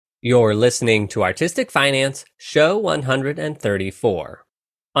You're listening to Artistic Finance, show 134.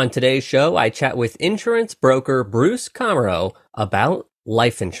 On today's show, I chat with insurance broker Bruce Komarow about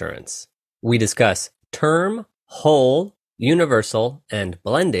life insurance. We discuss term, whole, universal, and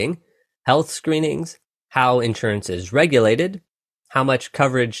blending, health screenings, how insurance is regulated, how much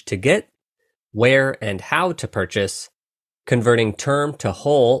coverage to get, where and how to purchase, converting term to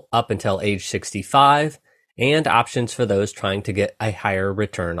whole up until age 65, and options for those trying to get a higher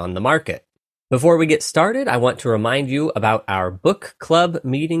return on the market. Before we get started, I want to remind you about our book club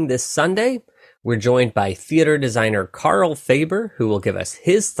meeting this Sunday. We're joined by theater designer Carl Faber, who will give us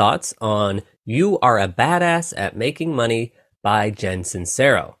his thoughts on You Are a Badass at Making Money by Jen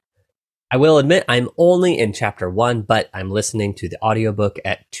Sincero. I will admit I'm only in chapter 1, but I'm listening to the audiobook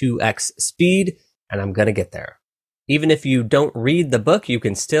at 2x speed, and I'm going to get there. Even if you don't read the book, you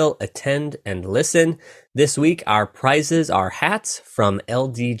can still attend and listen. This week, our prizes are hats from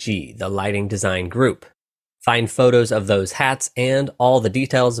LDG, the lighting design group. Find photos of those hats and all the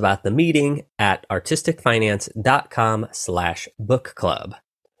details about the meeting at artisticfinance.com/book club.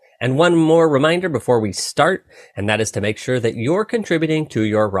 And one more reminder before we start, and that is to make sure that you're contributing to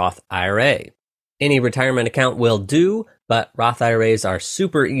your Roth IRA. Any retirement account will do, but Roth IRAs are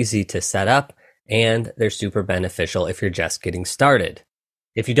super easy to set up, and they're super beneficial if you're just getting started.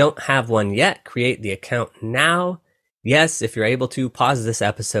 If you don't have one yet, create the account now. Yes, if you're able to, pause this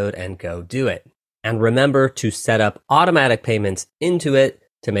episode and go do it. And remember to set up automatic payments into it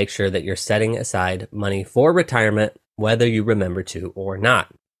to make sure that you're setting aside money for retirement, whether you remember to or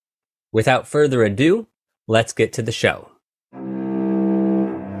not. Without further ado, let's get to the show.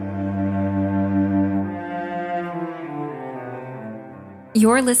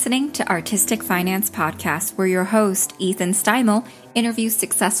 You're listening to Artistic Finance Podcast, where your host, Ethan Steimel, interviews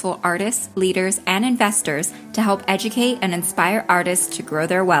successful artists, leaders, and investors to help educate and inspire artists to grow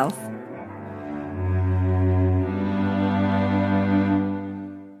their wealth.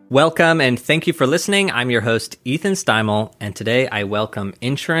 Welcome and thank you for listening. I'm your host, Ethan Steimel, and today I welcome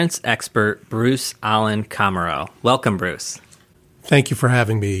insurance expert Bruce Allen Komarow. Welcome, Bruce. Thank you for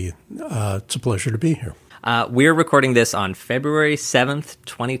having me. It's a pleasure to be here. We're recording this on February 7th,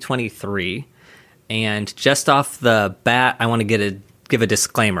 2023, and just off the bat, I want to give a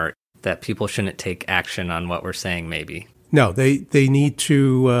disclaimer that people shouldn't take action on what we're saying, maybe. No, they need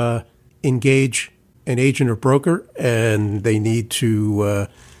to engage an agent or broker, and they need to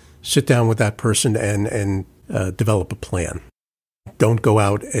sit down with that person and develop a plan. Don't go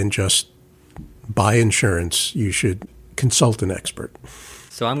out and just buy insurance. You should consult an expert.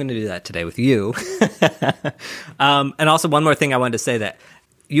 So I'm going to do that today with you. And also one more thing I wanted to say, that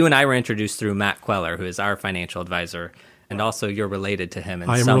you and I were introduced through Matt Queller, who is our financial advisor, and also you're related to him in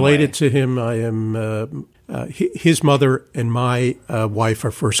some way. I am related to him. I am his mother and my wife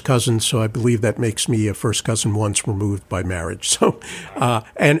are first cousins, so I believe that makes me a first cousin once removed by marriage. So,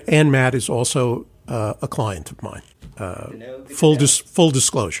 and Matt is also a client of mine. Full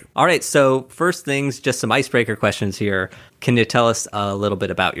disclosure. All right. So first things, just some icebreaker questions here. Can you tell us a little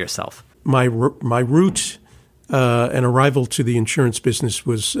bit about yourself? My route and arrival to the insurance business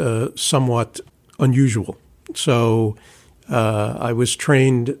was somewhat unusual. So I was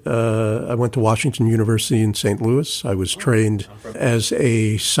trained, I went to Washington University in St. Louis. I was trained as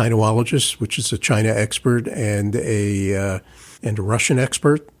a sinologist, which is a China expert, and a Russian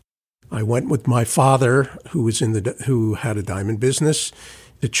expert. I went with my father, who had a diamond business,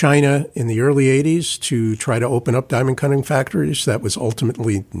 to China in the early 80s to try to open up diamond cutting factories. That was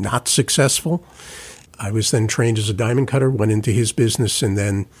ultimately not successful. I was then trained as a diamond cutter, went into his business, and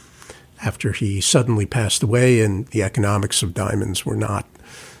then after he suddenly passed away and the economics of diamonds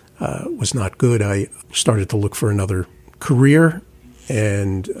was not good, I started to look for another career.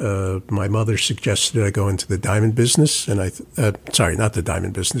 And my mother suggested I go into the diamond business, and not the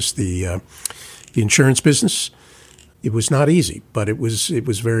diamond business, the insurance business. It was not easy, but it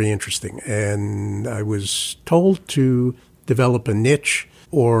was very interesting. And I was told to develop a niche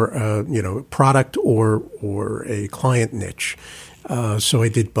or a product or a client niche. So I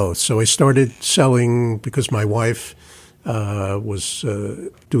did both. So I started selling, because my wife was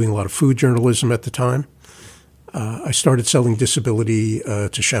doing a lot of food journalism at the time. I started selling disability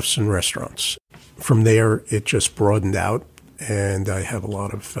to chefs and restaurants. From there, it just broadened out, and I have a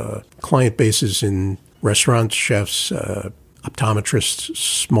lot of client bases in restaurants, chefs, optometrists,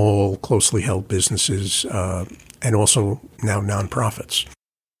 small, closely held businesses, and also now nonprofits.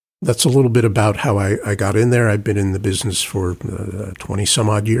 That's a little bit about how I got in there. I've been in the business for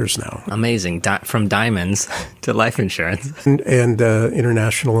 20-some-odd years now. Amazing. From diamonds to life insurance. And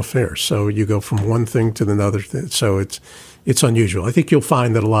international affairs. So you go from one thing to another. So It's unusual. I think you'll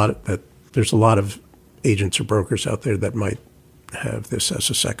find that there's a lot of agents or brokers out there that might have this as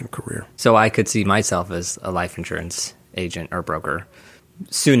a second career. So I could see myself as a life insurance agent or broker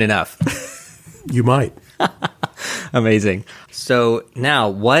soon enough. You might. Amazing. So now,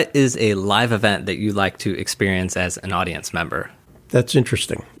 what is a live event that you like to experience as an audience member? That's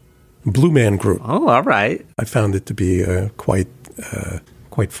interesting. Blue Man Group. Oh, all right. I found it to be quite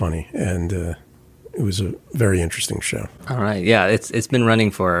funny, and it was a very interesting show. All right. Yeah, it's been running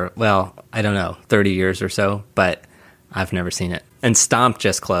for, well, I don't know, 30 years or so, but I've never seen it. And Stomp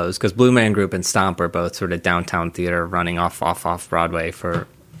just closed, because Blue Man Group and Stomp are both sort of downtown theater running off Broadway for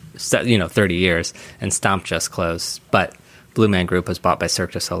 30 years, and Stomp just closed. But Blue Man Group was bought by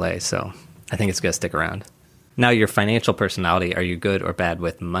Cirque du Soleil, so I think it's going to stick around. Now, your financial personality, are you good or bad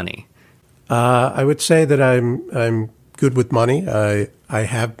with money? I would say that I'm good with money. I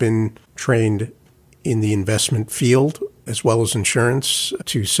have been trained in the investment field as well as insurance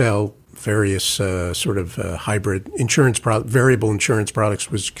to sell various hybrid insurance variable insurance products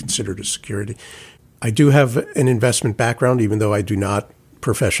was considered a security. I do have an investment background, even though I do not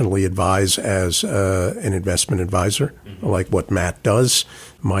professionally advise as an investment advisor, like what Matt does.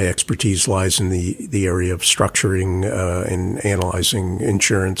 My expertise lies in the area of structuring and analyzing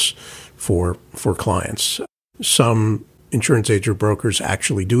insurance for clients. Some insurance agent brokers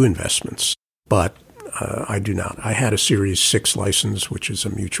actually do investments, but I do not. I had a Series 6 license, which is a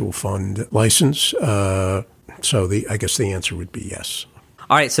mutual fund license. So I guess the answer would be yes.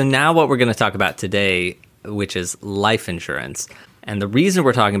 All right, so now what we're going to talk about today, which is life insurance. And the reason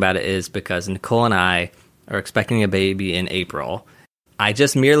we're talking about it is because Nicole and I are expecting a baby in April. I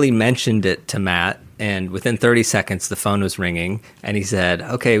just merely mentioned it to Matt, and within 30 seconds, the phone was ringing, and he said,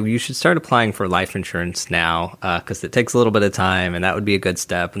 okay, well, you should start applying for life insurance now because it takes a little bit of time, and that would be a good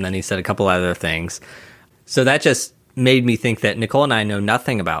step. And then he said a couple other things. So that just made me think that Nicole and I know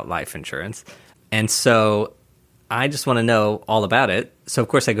nothing about life insurance. And so I just want to know all about it. So, of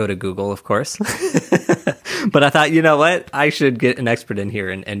course, I go to Google, of course. But I thought, you know what? I should get an expert in here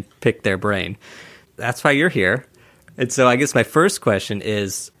and pick their brain. That's why you're here. And so I guess my first question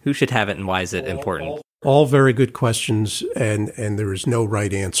is, who should have it and why is it important? All very good questions, and there is no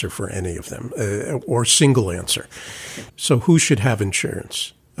right answer for any of them, or single answer. So who should have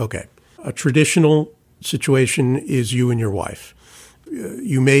insurance? Okay. A traditional situation is you and your wife.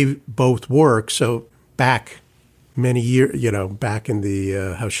 You may both work, so back many years, back in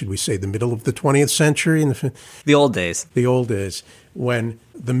the, how should we say, the middle of the 20th century? The old days. The old days, when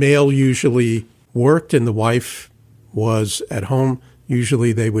the male usually worked and the wife was at home.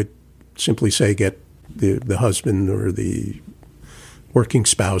 Usually they would simply say get the husband or the working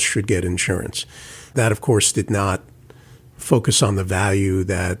spouse should get insurance. That, of course, did not focus on the value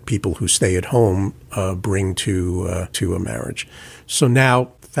that people who stay at home bring to a marriage. So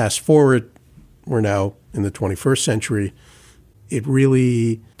now, fast forward, we're now in the 21st century. It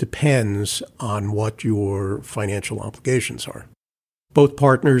really depends on what your financial obligations are. Both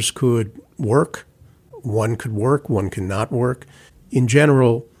partners could work. One could work, one could not work. In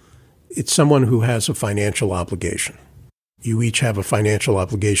general, it's someone who has a financial obligation. You each have a financial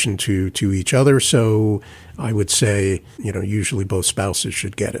obligation to each other, so I would say, usually both spouses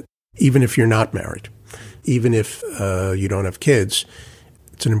should get it, even if you're not married. Even if you don't have kids,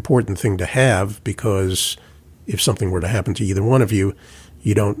 it's an important thing to have because if something were to happen to either one of you,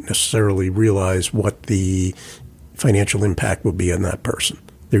 you don't necessarily realize what the financial impact will be on that person.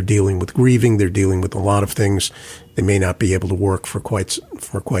 They're dealing with grieving. They're dealing with a lot of things. They may not be able to work for quite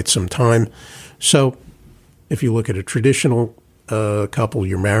some time. So if you look at a traditional couple,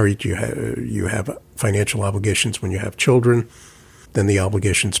 you're married, you have financial obligations when you have children, then the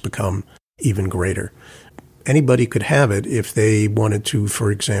obligations become even greater. Anybody could have it if they wanted to,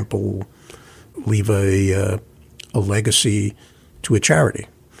 for example, leave a legacy to a charity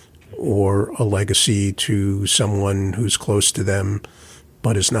or a legacy to someone who's close to them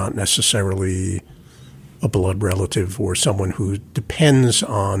but is not necessarily a blood relative or someone who depends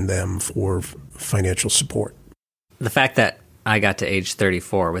on them for financial support. The fact that I got to age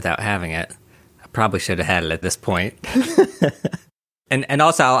 34 without having it, I probably should have had it at this point. And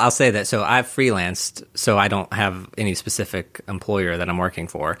also, I'll say that, so I've freelanced, so I don't have any specific employer that I'm working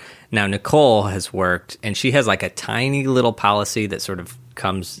for. Now, Nicole has worked, and she has like a tiny little policy that sort of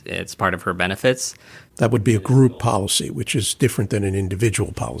comes, it's part of her benefits. That would be a group policy, which is different than an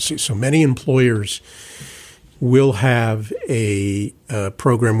individual policy. So many employers will have a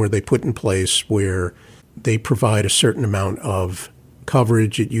program where they put in place where they provide a certain amount of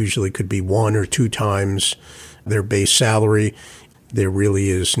coverage. It usually could be 1 or 2 times their base salary. There really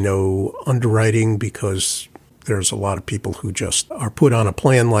is no underwriting because there's a lot of people who just are put on a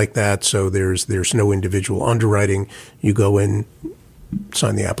plan like that. So there's no individual underwriting. You go in,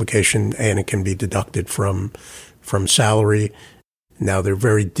 sign the application, and it can be deducted from salary. Now they're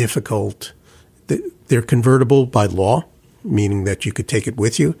very difficult. They're convertible by law, meaning that you could take it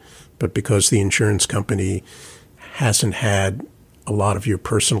with you. But because the insurance company hasn't had a lot of your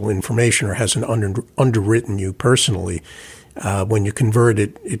personal information or hasn't underwritten you personally, when you convert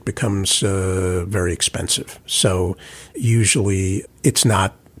it, it becomes very expensive. So usually it's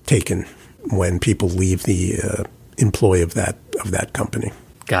not taken when people leave the employ of that company.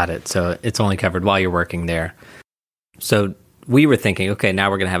 Got it. So it's only covered while you're working there. So we were thinking, okay,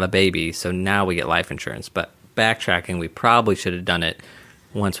 now we're going to have a baby, so now we get life insurance. But backtracking, we probably should have done it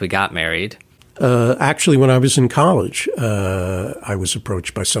once we got married. Actually, when I was in college, I was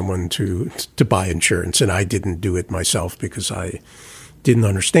approached by someone to buy insurance, and I didn't do it myself because I didn't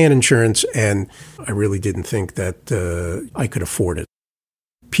understand insurance, and I really didn't think that I could afford it.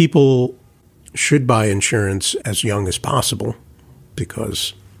 People should buy insurance as young as possible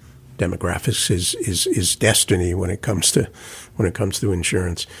because demographics is destiny when it comes to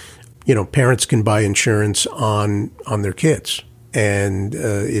insurance. You know, parents can buy insurance on their kids, and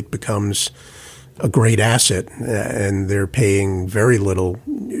it becomes a great asset, and they're paying very little.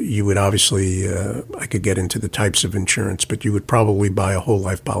 You would obviously, I could get into the types of insurance, but you would probably buy a whole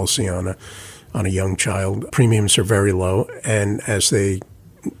life policy on a young child. Premiums are very low, and as they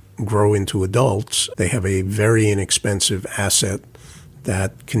grow into adults, they have a very inexpensive asset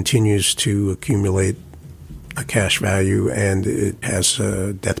that continues to accumulate a cash value, and it has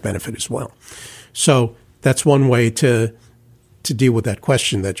a death benefit as well. So that's one way to deal with that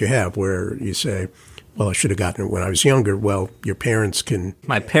question that you have, where you say, well, I should have gotten it when I was younger. Well, your parents can...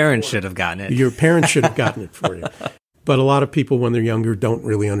 My parents should have gotten it. Your parents should have gotten it for you. But a lot of people, when they're younger, don't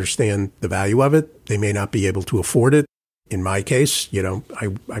really understand the value of it. They may not be able to afford it. In my case, you know,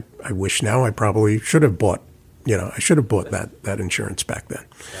 I wish now I probably should have bought, I should have bought that insurance back then.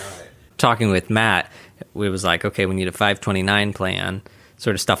 Talking with Matt, it was like, okay, we need a 529 plan,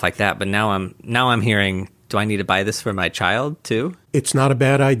 sort of stuff like that. But now I'm hearing, do I need to buy this for my child too? It's not a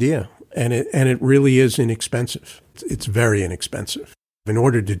bad idea, and it really is inexpensive. It's very inexpensive. In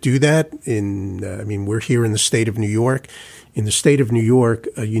order to do that, we're here in the state of New York. In the state of New York,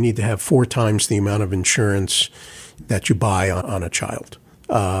 you need to have 4 times the amount of insurance that you buy on a child.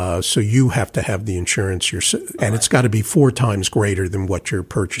 So you have to have the insurance and it's got to be 4 times greater than what you're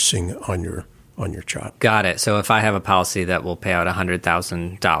purchasing on your child. Got it. So if I have a policy that will pay out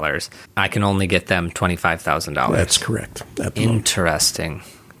 $100,000, I can only get them $25,000. That's correct. Interesting.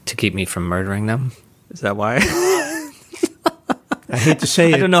 To keep me from murdering them? Is that why? I hate to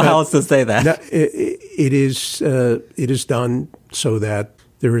say it. I don't know how else to say that. No, it is done so that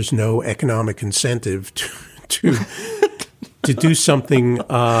there is no economic incentive to do something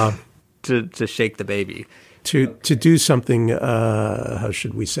to shake the baby. To do something, how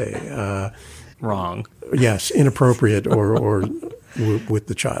should we say? Wrong. Yes, inappropriate or with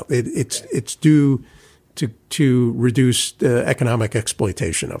the child. It's due to reduce the economic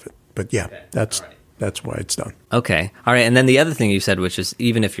exploitation of it. But yeah, okay. That's why it's done. Okay. All right. And then the other thing you said, which is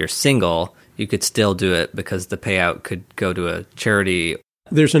even if you're single, you could still do it because the payout could go to a charity.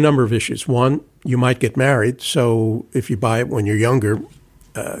 There's a number of issues. One, you might get married. So if you buy it when you're younger,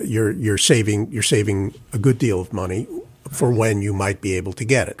 you're saving a good deal of money for when you might be able to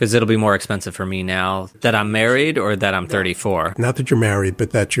get it. Because it'll be more expensive for me now that I'm married or that I'm 34. Not that you're married,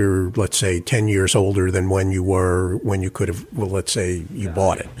 but that you're, let's say, 10 years older than when you could have, well, let's say you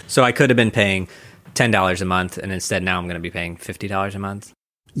bought it. So I could have been paying $10 a month, and instead now I'm going to be paying $50 a month?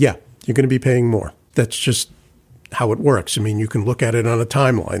 Yeah, you're going to be paying more. That's just how it works. I mean, you can look at it on a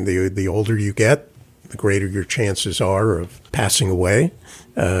timeline. The older you get, the greater your chances are of passing away,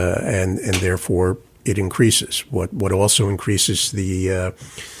 and therefore it increases. What also increases the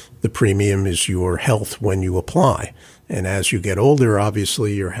premium is your health when you apply. And as you get older,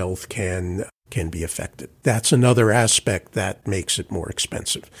 obviously your health can be affected. That's another aspect that makes it more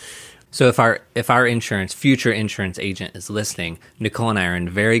expensive. So if our future insurance agent is listening, Nicole and I are in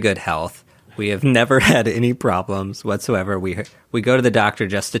very good health. We have never had any problems whatsoever. We go to the doctor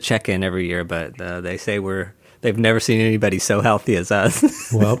just to check in every year, but they say they've never seen anybody so healthy as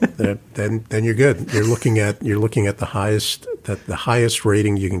us. Well, then you're good. You're looking at the highest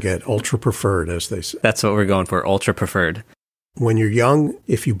rating you can get, ultra preferred, as they say. That's what we're going for, ultra preferred. When you're young,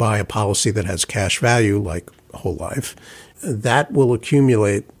 if you buy a policy that has cash value, like whole life, that will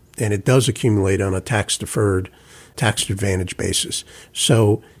accumulate, and it does accumulate on a tax-deferred, tax-advantage basis.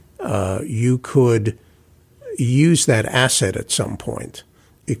 So you could use that asset at some point.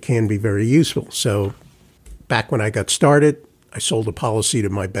 It can be very useful. So back when I got started, I sold a policy to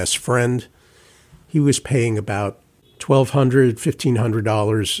my best friend. He was paying about $1,200,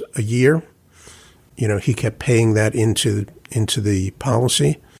 $1,500 a year. He kept paying that into the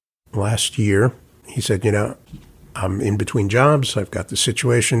policy. Last year, he said, I'm in between jobs. I've got the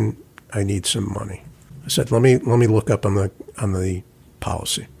situation. I need some money. I said, let me look up on the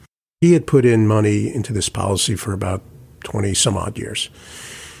policy. He had put in money into this policy for about 20 some odd years,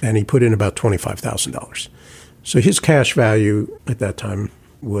 and he put in about $25,000. So his cash value at that time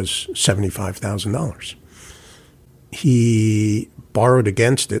was $75,000. He borrowed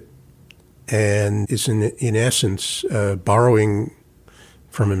against it and is in essence borrowing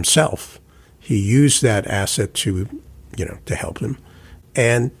from himself. He used that asset to help him,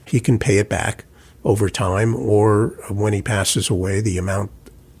 and he can pay it back over time, or when he passes away, the amount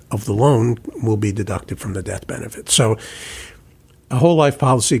of the loan will be deducted from the death benefit. So a whole life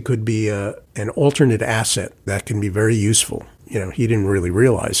policy could be an alternate asset that can be very useful. He didn't really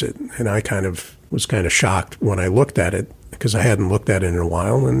realize it, and I was kind of shocked when I looked at it, because I hadn't looked at it in a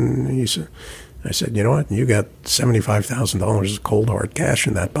while. And I said, you know what? You got $75,000 of cold hard cash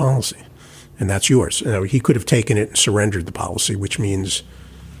in that policy, and that's yours. He could have taken it and surrendered the policy, which means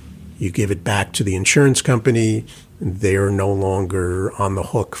you give it back to the insurance company. They're no longer on the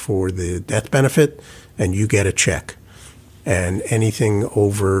hook for the death benefit, and you get a check. And anything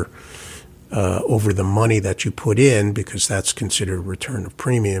over the money that you put in, because that's considered a return of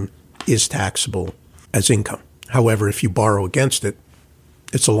premium, is taxable as income. However, if you borrow against it,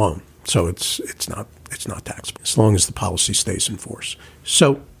 it's a loan, so it's not taxable as long as the policy stays in force.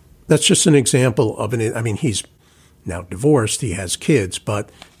 So that's just an example of he's now divorced, he has kids, but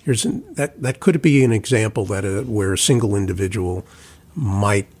that could be an example where a single individual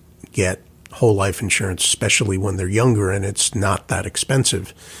might get whole life insurance, especially when they're younger and it's not that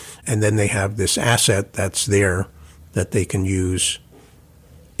expensive. And then they have this asset that's there that they can use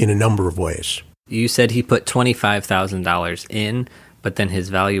in a number of ways. You said he put $25,000 in, but then his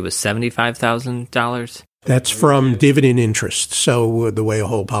value was $75,000? That's from dividend interest. So the way a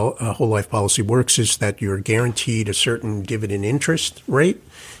whole life policy works is that you're guaranteed a certain dividend interest rate,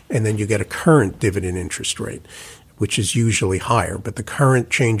 and then you get a current dividend interest rate, which is usually higher. But the current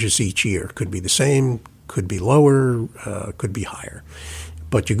changes each year. Could be the same, could be lower, could be higher.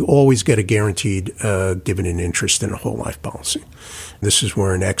 But you always get a guaranteed dividend interest in a whole life policy. This is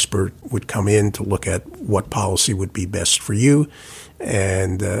where an expert would come in to look at what policy would be best for you.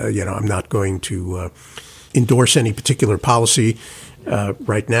 And, I'm not going to endorse any particular policy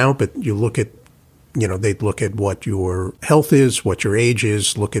right now, but you look at, they'd look at what your health is, what your age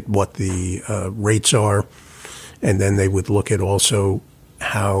is, look at what the rates are, and then they would look at also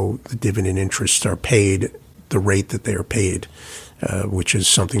how the dividend interests are paid, the rate that they are paid, which is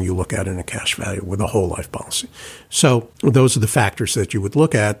something you look at in a cash value with a whole life policy. So those are the factors that you would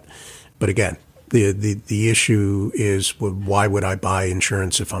look at. But again, the issue is, well, why would I buy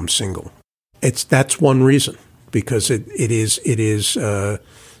insurance if I'm single? That's one reason, because it is. It's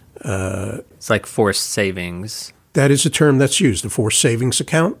like forced savings. That is a term that's used, a forced savings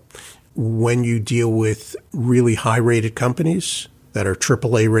account. When you deal with really high-rated companies that are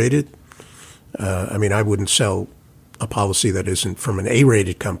AAA rated, I wouldn't sell a policy that isn't from an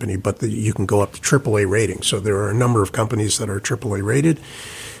A-rated company, but you can go up to AAA rating. So there are a number of companies that are AAA rated,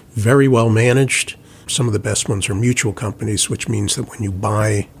 very well managed. Some of the best ones are mutual companies, which means that when you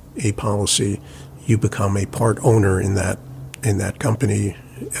buy a policy, you become a part owner in that company.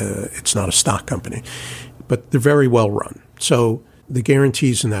 It's not a stock company, but they're very well run. So the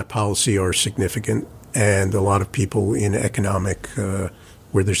guarantees in that policy are significant, and a lot of people in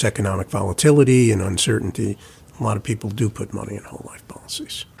where there's economic volatility and uncertainty, a lot of people do put money in whole life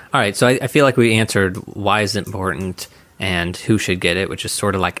policies. All right, so I feel like we answered why is it important and who should get it, which is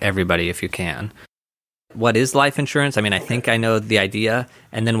sort of like everybody if you can. What is life insurance? I think I know the idea,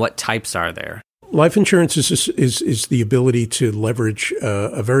 and then what types are there? Life insurance is the ability to leverage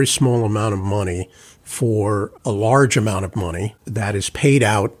a very small amount of money for a large amount of money that is paid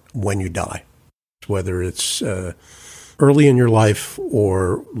out when you die, whether it's early in your life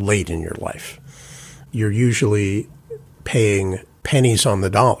or late in your life. You're usually paying pennies on the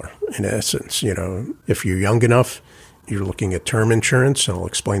dollar, in essence. If you're young enough, you're looking at term insurance, and I'll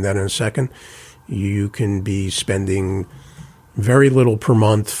explain that in a second. You can be spending very little per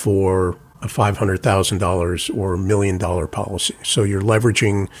month for a $500,000 or $1 million policy. So you're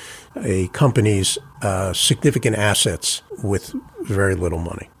leveraging a company's significant assets with very little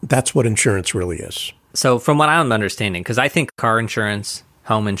money. That's what insurance really is. So from what I'm understanding, because I think car insurance,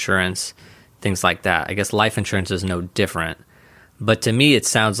 home insurance, things like that, I guess life insurance is no different. But to me, it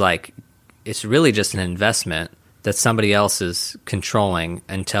sounds like it's really just an investment that somebody else is controlling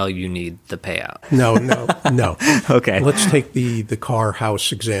until you need the payout. No. Okay. Let's take the car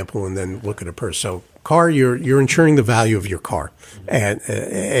house example and then look at a person. So car, you're insuring the value of your car and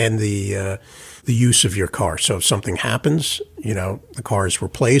the use of your car. So if something happens, the car is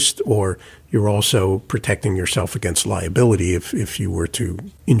replaced, or you're also protecting yourself against liability if you were to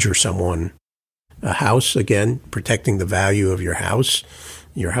injure someone. A house, again, protecting the value of your house.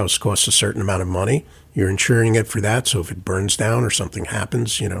 Your house costs a certain amount of money. You're insuring it for that, so if it burns down or something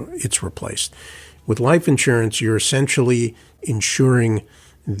happens, it's replaced. With life insurance, you're essentially insuring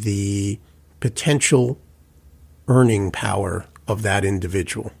the potential earning power of that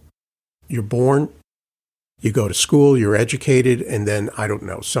individual. You're born, you go to school, you're educated, and then, I don't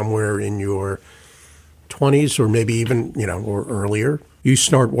know, somewhere in your 20s or maybe even, or earlier, you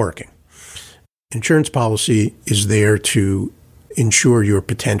start working. Insurance policy is there to ensure your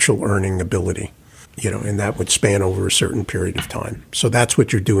potential earning ability, and that would span over a certain period of time. So that's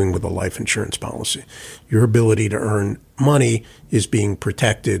what you're doing with a life insurance policy. Your ability to earn money is being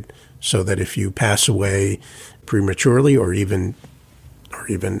protected so that if you pass away prematurely or even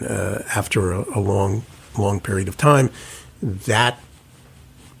after a long period of time, that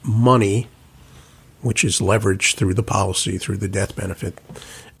money, which is leveraged through the policy, through the death benefit,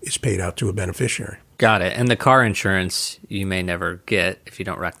 is paid out to a beneficiary. Got it. And the car insurance you may never get if you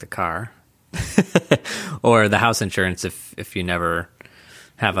don't wreck the car. Or the house insurance if you never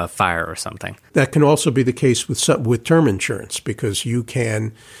have a fire or something. That can also be the case with term insurance, because you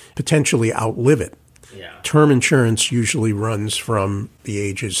can potentially outlive it. Yeah. Term insurance usually runs from the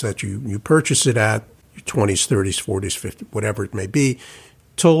ages that you purchase it at, your 20s, 30s, 40s, 50s, whatever it may be,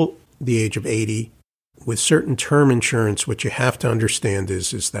 till the age of 80. With certain term insurance, what you have to understand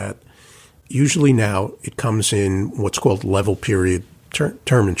is that usually now it comes in what's called level period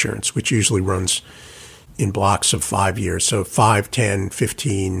term insurance, which usually runs in blocks of 5 years. So 5, 10,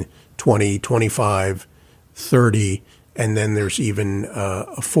 15, 20, 25, 30, and then there's even a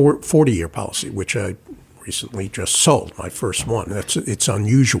 40-year policy, which I recently just sold, my first one. It's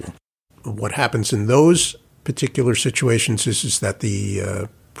unusual. What happens in those particular situations is that the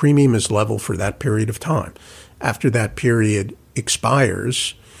premium is level for that period of time. After that period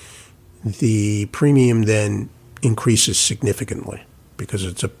expires, the premium then increases significantly because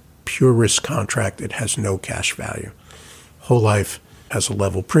it's a pure risk contract. It has no cash value. Whole life has a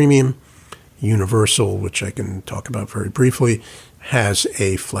level premium. Universal, which I can talk about very briefly, has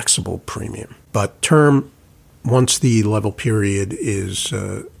a flexible premium. But term, once the level period is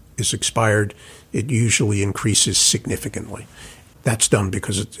expired, it usually increases significantly. That's done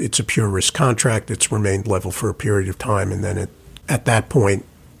because it's a pure risk contract. It's remained level for a period of time, and then at that point,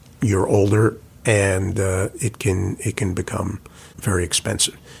 you're older, and it can become very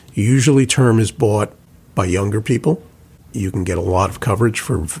expensive. Usually, term is bought by younger people. You can get a lot of coverage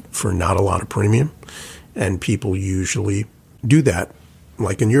for not a lot of premium, and people usually do that,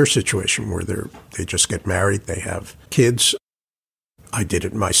 like in your situation, where they just get married, they have kids. I did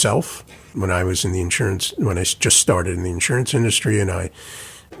it myself when I was in the insurance, when I just started in the insurance industry, and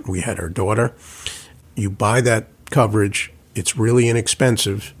we had our daughter. You buy that coverage. It's really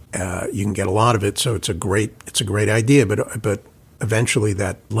inexpensive. You can get a lot of it, so it's a great idea. But eventually,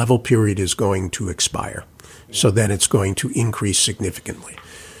 that level period is going to expire. So then it's going to increase significantly.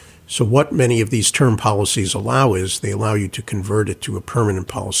 So what many of these term policies allow is they allow you to convert it to a permanent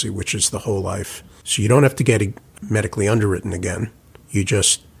policy, which is the whole life. So you don't have to get it medically underwritten again. You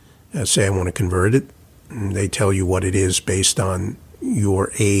just say, I want to convert it. And they tell you what it is based on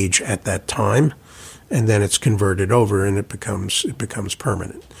your age at that time. And then it's converted over and it becomes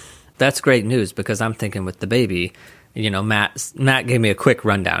permanent. That's great news, because I'm thinking with the baby, Matt gave me a quick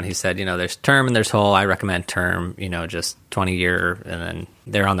rundown. He said, there's term and there's whole. I recommend term, just 20-year, and then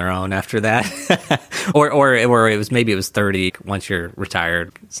they're on their own after that. or it was 30. Once you're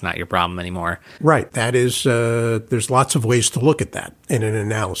retired, it's not your problem anymore. Right. That is, there's lots of ways to look at that in an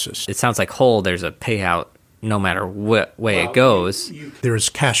analysis. It sounds like whole, there's a payout no matter what way it goes. There's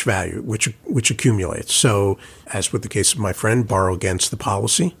cash value, which accumulates. So as with the case of my friend, borrow against the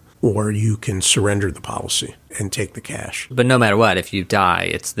policy, or you can surrender the policy and take the cash. But no matter what, if you die,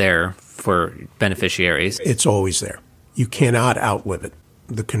 it's there for beneficiaries. It's always there. You cannot outlive it.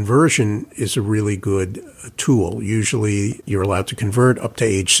 The conversion is a really good tool. Usually you're allowed to convert up to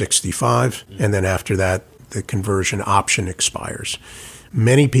age 65, and then after that, the conversion option expires.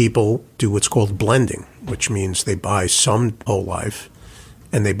 Many people do what's called blending, which means they buy some whole life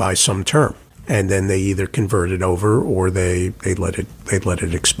and they buy some term. And then they either convert it over or they let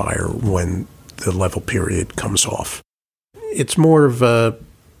it expire when the level period comes off. It's more of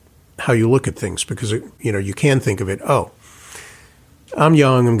how you look at things, because, you can think of it, I'm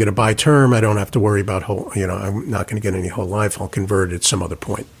young, I'm going to buy term, I don't have to worry about I'm not going to get any whole life, I'll convert it at some other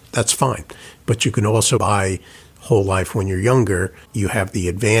point. That's fine. But you can also buy whole life when you're younger. You have the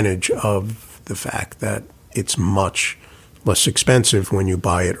advantage of the fact that it's much less expensive when you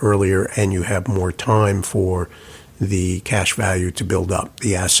buy it earlier, and you have more time for the cash value to build up,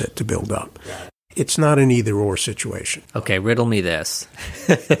 the asset to build up. It's not an either-or situation. Okay, riddle me this.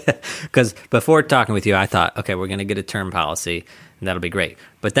 Because before talking with you, I thought, okay, we're going to get a term policy, and that'll be great.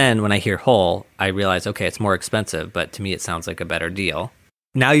 But then when I hear whole, I realize, okay, it's more expensive, but to me it sounds like a better deal.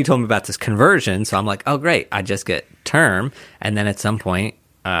 Now you told me about this conversion, so I'm like, oh, great, I just get term, and then at some point,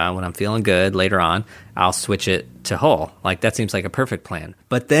 when I'm feeling good later on, I'll switch it to whole. Like, that seems like a perfect plan.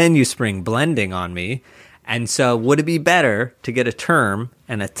 But then you spring blending on me, and so would it be better to get a term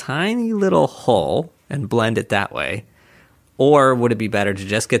and a tiny little whole and blend it that way? Or would it be better to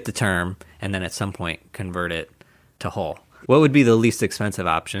just get the term and then at some point convert it to whole? What would be the least expensive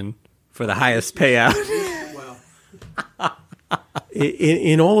option for the highest payout?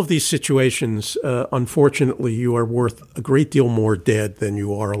 In all of these situations, unfortunately, you are worth a great deal more dead than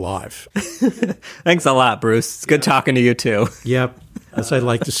you are alive. Thanks a lot, Bruce. It's good talking to you, too. Yep. As I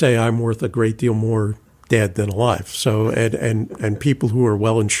like to say, I'm worth a great deal more dead than alive. So, and people who are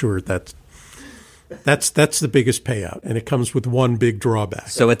well insured, that's the biggest payout, and it comes with one big drawback.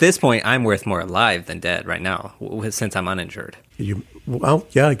 So at this point, I'm worth more alive than dead right now, since I'm uninsured. Well,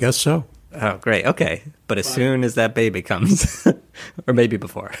 yeah, I guess so. Oh, great. Okay. But as soon as that baby comes, or maybe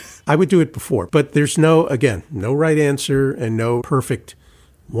before. I would do it before. But there's no right answer and no perfect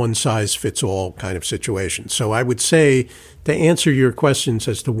one-size-fits-all kind of situation. So I would say, to answer your questions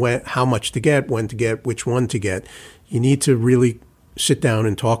as to how much to get, when to get, which one to get, you need to really sit down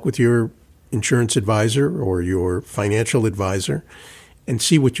and talk with your insurance advisor or your financial advisor and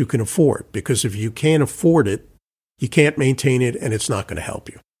see what you can afford. Because if you can't afford it, you can't maintain it, and it's not going to help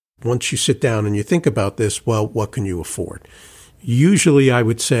you. Once you sit down and you think about this, well, what can you afford? Usually, I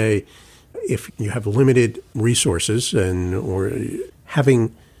would say, if you have limited resources or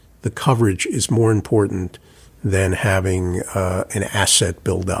having the coverage is more important than having an asset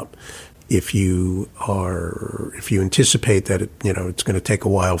build up. If you anticipate that it's going to take a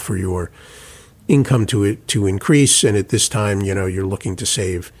while for your income to increase, and at this time you're looking to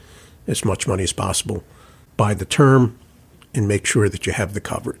save as much money as possible, buy the term and make sure that you have the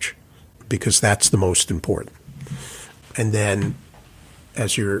coverage, because that's the most important. And then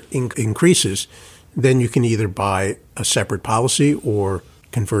as your increases, then you can either buy a separate policy or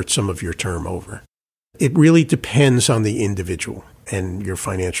convert some of your term over. It really depends on the individual and your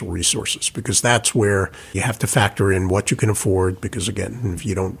financial resources, because that's where you have to factor in what you can afford. Because again,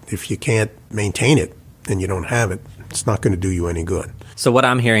 if you can't maintain it and you don't have it, it's not going to do you any good. So what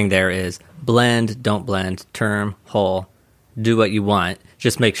I'm hearing there is blend, don't blend, term, whole, do what you want.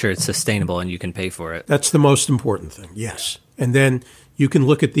 Just make sure it's sustainable and you can pay for it. That's the most important thing, yes. And then you can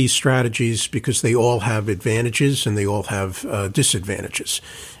look at these strategies because they all have advantages and they all have disadvantages.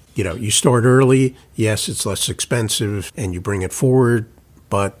 You start early, yes, it's less expensive, and you bring it forward,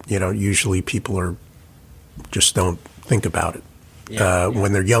 but, usually people just don't think about it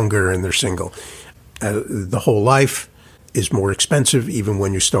when they're younger and they're single. The whole life is more expensive even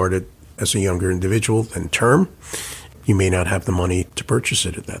when you start it as a younger individual than term. You may not have the money to purchase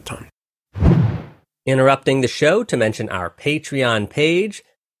it at that time. Interrupting the show to mention our Patreon page.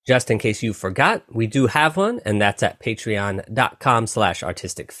 Just in case you forgot, we do have one, and that's at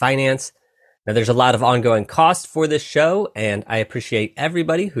patreon.com/artisticfinance. Now, there's a lot of ongoing costs for this show, and I appreciate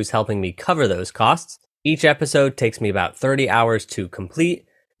everybody who's helping me cover those costs. Each episode takes me about 30 hours to complete.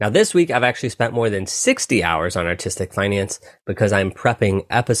 Now, this week, I've actually spent more than 60 hours on Artistic Finance because I'm prepping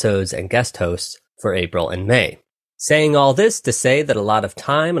episodes and guest hosts for April and May. Saying all this to say that a lot of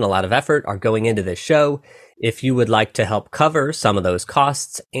time and a lot of effort are going into this show. If you would like to help cover some of those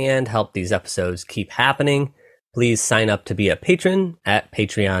costs and help these episodes keep happening, please sign up to be a patron at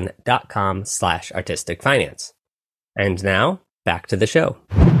patreon.com/artisticfinance. And now, back to the show.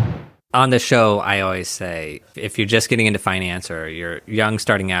 On the show, I always say, if you're just getting into finance or you're young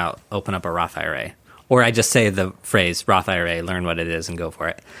starting out, open up a Roth IRA. Or I just say the phrase Roth IRA, learn what it is and go for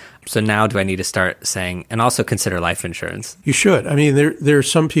it. So now do I need to start saying, and also consider life insurance? You should. I mean, there are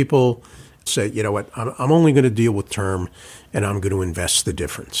some people say, you know what, I'm only going to deal with term and I'm going to invest the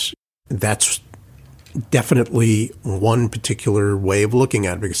difference. That's definitely one particular way of looking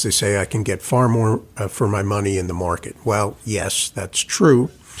at it, because they say I can get far more for my money in the market. Well, yes, that's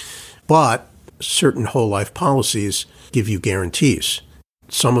true. But certain whole life policies give you guarantees.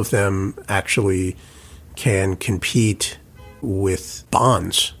 Some of them actually can compete with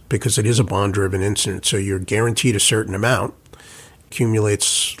bonds because it is a bond-driven instrument. So you're guaranteed a certain amount,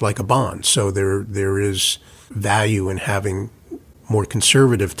 accumulates like a bond. So there is value in having more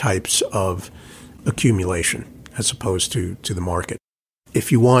conservative types of accumulation as opposed to the market.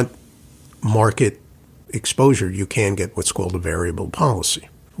 If you want market exposure, you can get what's called a variable policy,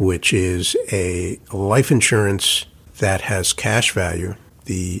 which is a life insurance that has cash value.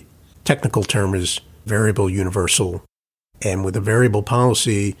 The technical term is variable universal. And with a variable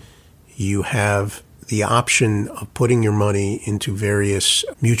policy, you have the option of putting your money into various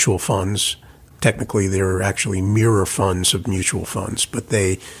mutual funds. Technically, they're actually mirror funds of mutual funds, but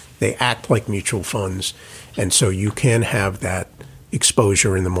they act like mutual funds. And so you can have that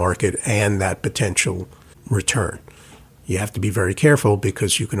exposure in the market and that potential return. You have to be very careful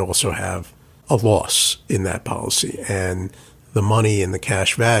because you can also have a loss in that policy. And the money in the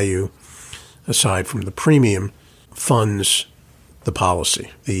cash value, aside from the premium, funds the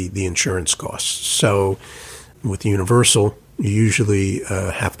policy, the insurance costs. So with Universal, you usually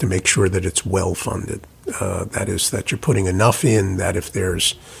have to make sure that it's well funded. That is, that you're putting enough in that if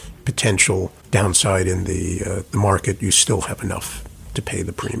there's potential downside in the market, you still have enough to pay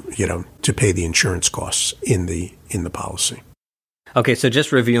the to pay the insurance costs in the policy. Okay, so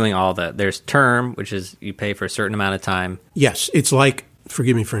just reviewing all that, there's term, which is you pay for a certain amount of time. Yes, it's like,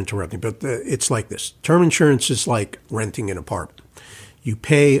 forgive me for interrupting, but it's like this. Term insurance is like renting an apartment. You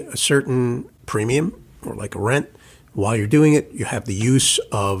pay a certain premium or like a rent. While you're doing it, you have the use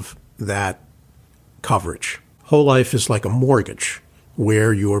of that coverage. Whole life is like a mortgage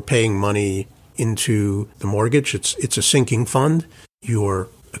where you're paying money into the mortgage. It's a sinking fund. You're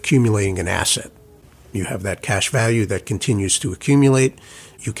accumulating an asset. You have that cash value that continues to accumulate.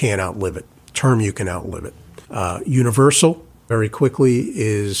 You can't outlive it. Term, you can outlive it. Universal, very quickly,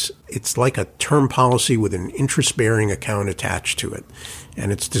 it's like a term policy with an interest-bearing account attached to it.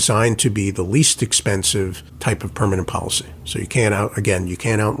 And it's designed to be the least expensive type of permanent policy. So you can't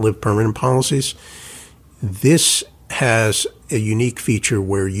outlive permanent policies. This has a unique feature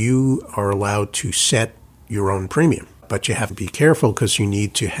where you are allowed to set your own premium. But you have to be careful because you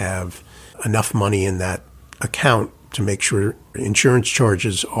need to have enough money in that account to make sure insurance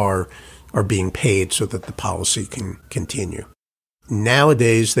charges are being paid so that the policy can continue.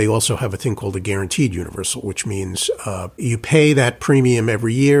 Nowadays, they also have a thing called a guaranteed universal, which means you pay that premium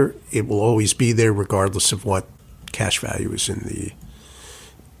every year. It will always be there regardless of what cash value is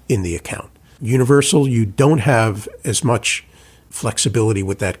in the account. Universal, you don't have as much flexibility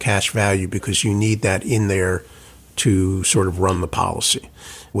with that cash value because you need that in there to sort of run the policy.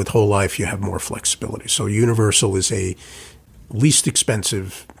 With whole life, you have more flexibility. So universal is a least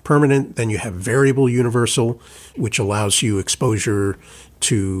expensive permanent. Then you have variable universal, which allows you exposure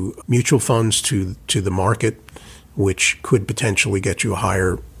to mutual funds, to the market, which could potentially get you a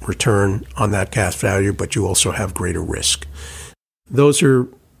higher return on that cash value, but you also have greater risk. Those are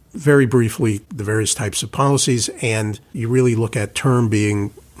very briefly the various types of policies, and you really look at term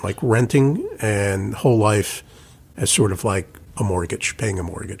being like renting and whole life as sort of like a mortgage, paying a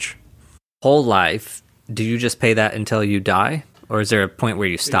mortgage. Whole life, do you just pay that until you die? Or is there a point where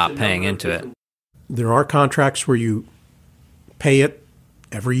you stop paying into it? There are contracts where you pay it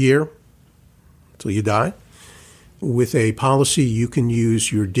every year until you die. With a policy, you can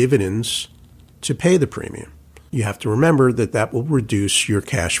use your dividends to pay the premium. You have to remember that will reduce your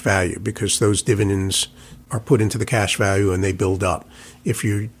cash value because those dividends are put into the cash value and they build up. If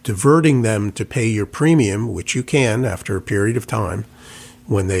you're diverting them to pay your premium, which you can after a period of time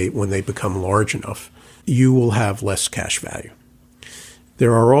when they become large enough, you will have less cash value.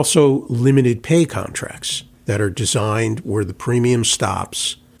 There are also limited pay contracts that are designed where the premium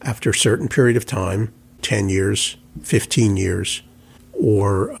stops after a certain period of time, 10 years, 15 years,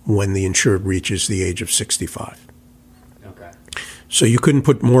 or when the insured reaches the age of 65. Okay. So you couldn't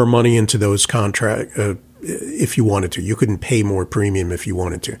put more money into those contracts if you wanted to. You couldn't pay more premium if you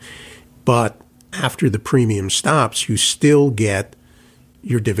wanted to. But after the premium stops, you still get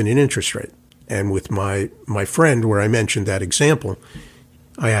your dividend interest rate. And with my friend, where I mentioned that example,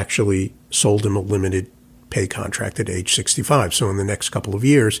 I actually sold him a limited pay contract at age 65. So in the next couple of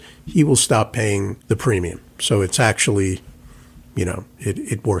years, he will stop paying the premium. So it's actually,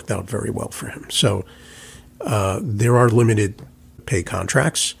 it worked out very well for him. So there are limited pay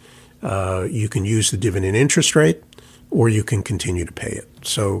contracts. You can use the dividend interest rate, or you can continue to pay it.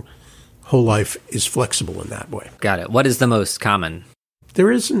 So whole life is flexible in that way. Got it. What is the most common? There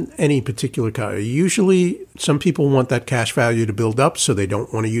isn't any particular kind. Usually, some people want that cash value to build up, so they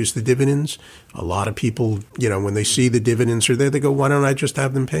don't want to use the dividends. A lot of people, when they see the dividends are there, they go, why don't I just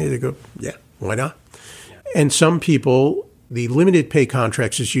have them pay? They go, yeah, why not? Yeah. And some people The limited pay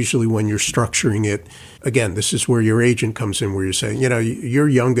contracts is usually when you're structuring it. Again, this is where your agent comes in, where you're saying, you're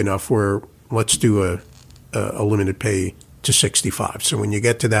young enough where let's do a limited pay to 65. So when you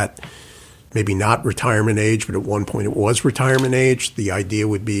get to that, maybe not retirement age, but at one point it was retirement age, the idea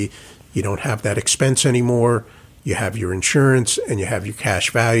would be you don't have that expense anymore. You have your insurance and you have your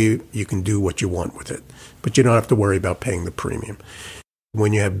cash value. You can do what you want with it, but you don't have to worry about paying the premium.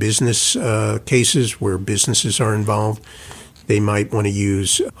 When you have business cases where businesses are involved, they might want to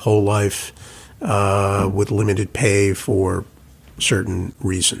use whole life with limited pay for certain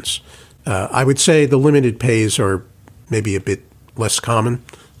reasons. I would say the limited pays are maybe a bit less common.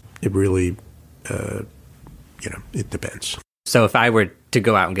 It really, it depends. So if I were to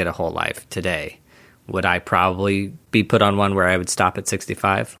go out and get a whole life today, would I probably be put on one where I would stop at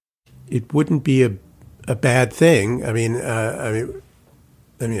 65? It wouldn't be a bad thing. I mean,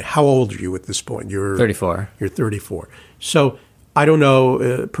 how old are you at this point? You're 34. You're 34. So I don't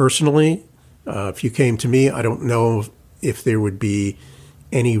know personally. If you came to me, I don't know if there would be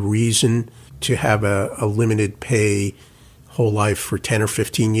any reason to have a limited pay whole life for 10 or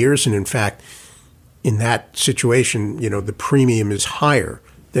 15 years. And in fact, in that situation, the premium is higher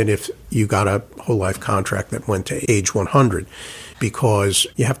than if you got a whole life contract that went to age 100, because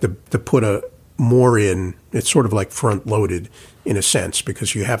you have to put more in. It's sort of like front loaded in a sense,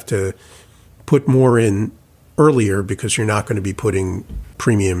 because you have to put more in earlier because you're not going to be putting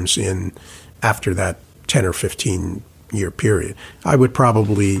premiums in after that 10 or 15 year period. I would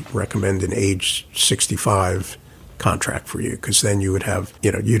probably recommend an age 65 contract for you, because then you would have,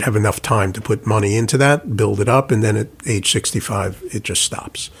 you'd have enough time to put money into that, build it up, and then at age 65, it just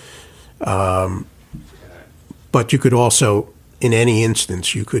stops. But you could also, in any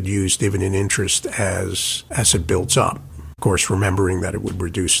instance, you could use dividend interest as it builds up. Of course, remembering that it would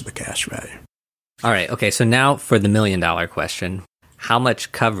reduce the cash value. All right. Okay. So now for the $1 million question, how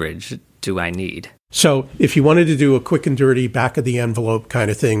much coverage do I need? So if you wanted to do a quick and dirty back of the envelope kind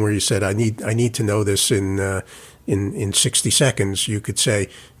of thing where you said, I need to know this in 60 seconds, you could say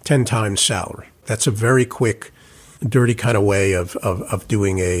 10 times salary. That's a very quick, dirty kind of way of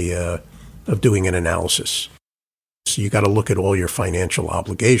doing an analysis. So you got to look at all your financial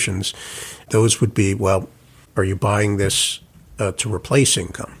obligations. Those would be, well, are you buying this to replace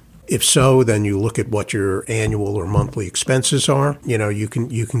income? If so, then you look at what your annual or monthly expenses are. You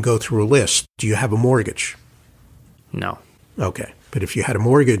can go through a list. Do you have a mortgage? No. Okay. But if you had a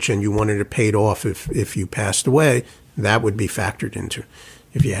mortgage and you wanted it paid off if you passed away, that would be factored into.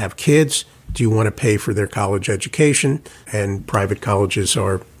 If you have kids, do you want to pay for their college education? And private colleges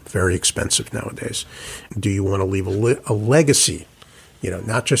are very expensive nowadays. Do you want to leave a legacy?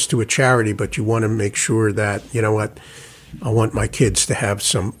 Not just to a charity, but you want to make sure that, I want my kids to have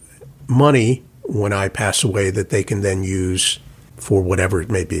some money when I pass away that they can then use for whatever it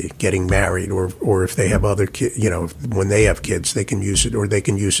may be, getting married, or if they have other kids, when they have kids, they can use it, or they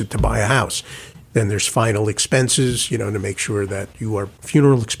can use it to buy a house. Then there's final expenses, to make sure that your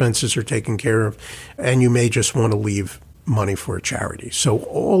funeral expenses are taken care of, and you may just want to leave money for a charity. So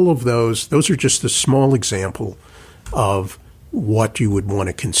all of those are just a small example of what you would want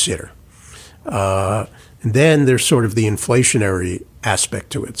to consider. And then there's sort of the inflationary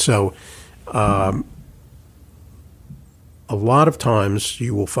aspect to it. So a lot of times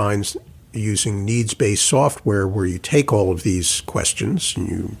you will find using needs-based software where you take all of these questions,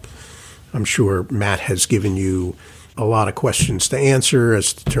 and I'm sure Matt has given you a lot of questions to answer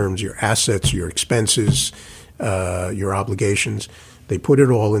as to terms of your assets, your expenses, your obligations. They put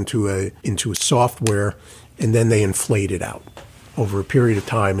it all into a software, and then they inflate it out over a period of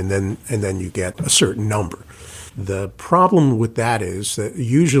time, and then you get a certain number. The problem with that is that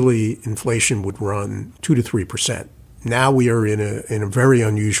usually inflation would run 2 to 3%. Now we are in a very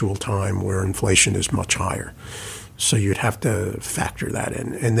unusual time where inflation is much higher. So you'd have to factor that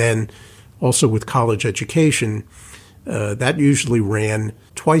in. And then also with college education, that usually ran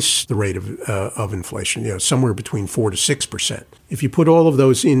twice the rate of inflation, somewhere between 4 to 6%. If you put all of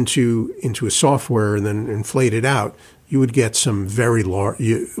those into a software and then inflate it out, you would get some very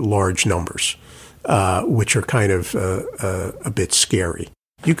large numbers, which are kind of a bit scary.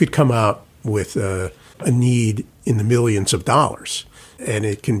 You could come out with a need in the millions of dollars, and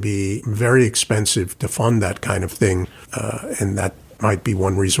it can be very expensive to fund that kind of thing, and that might be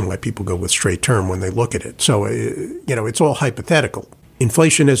one reason why people go with straight term when they look at it. So, it's all hypothetical.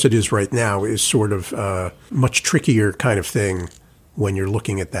 Inflation as it is right now is sort of a much trickier kind of thing when you're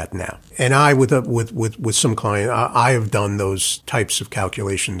looking at that now. And I, with some client, I have done those types of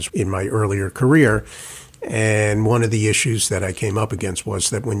calculations in my earlier career. And one of the issues that I came up against was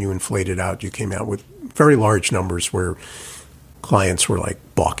that when you inflate it out, you came out with very large numbers where clients were like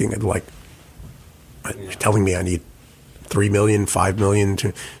balking at like, you're telling me I need 3 million, 5 million.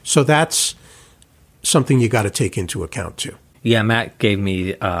 So that's something you got to take into account too. Yeah, Matt gave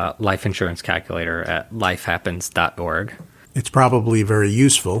me a life insurance calculator at lifehappens.org. It's probably very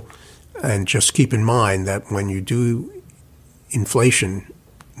useful. And just keep in mind that when you do inflation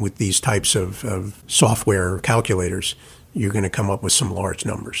with these types of software calculators, you're going to come up with some large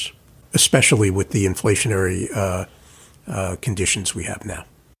numbers, especially with the inflationary conditions we have now.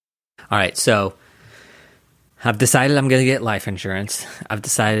 All right, so I've decided I'm going to get life insurance. I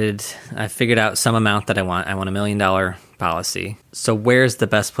figured out some amount that I want. I want $1 million policy. So where's the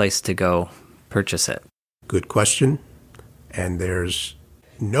best place to go purchase it? Good question. And there's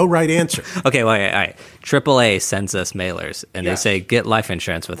no right answer. Okay, well, all right. AAA sends us mailers, and Yes. they say, get life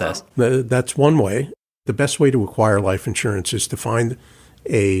insurance with us. That's one way. The best way to acquire life insurance is to find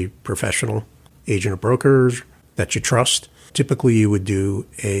a professional agent or broker that you trust. Typically, you would do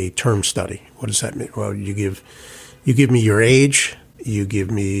a term study. What does that mean? Well, you give me your age, you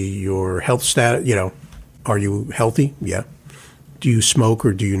give me your health status. Are you healthy? Yeah. Do you smoke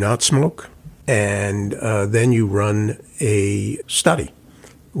or do you not smoke? And then you run a study,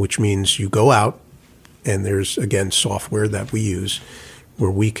 which means you go out, and there's, again, software that we use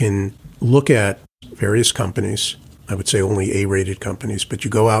where we can look at various companies. I would say only A-rated companies, but you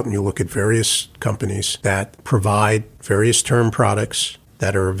go out and you look at various companies that provide various term products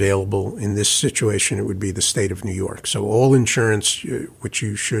that are available. In this situation, it would be the state of New York. So all insurance, which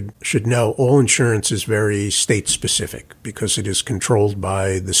you should know, all insurance is very state-specific because it is controlled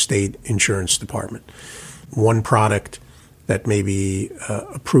by the state insurance department. One product that may be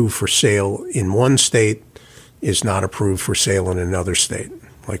approved for sale in one state is not approved for sale in another state.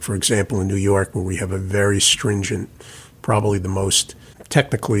 Like, for example, in New York, where we have a very stringent, probably the most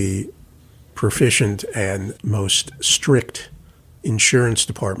technically proficient and most strict insurance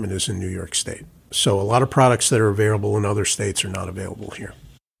department is in New York State. So a lot of products that are available in other states are not available here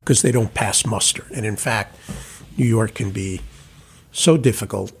because they don't pass muster. And in fact, New York can be so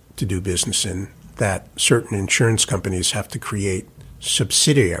difficult to do business in that certain insurance companies have to create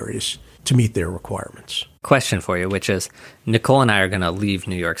subsidiaries to meet their requirements. Question for you, which is, Nicole and I are going to leave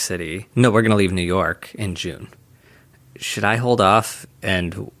New York City. No, we're going to leave New York in June. Should I hold off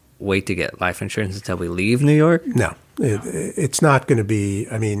and wait to get life insurance until we leave New York? No, it's not going to be.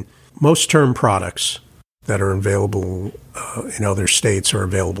 I mean, most term products that are available in other states are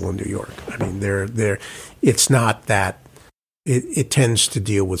available in New York. I mean, they're. It's not that. It tends to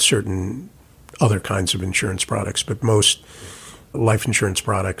deal with certain other kinds of insurance products, but most life insurance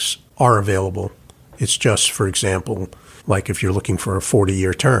products are available. It's just, for example, like if you're looking for a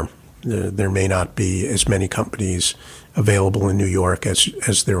 40-year term, there may not be as many companies available in New York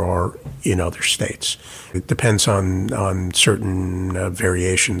as there are in other states. It depends on certain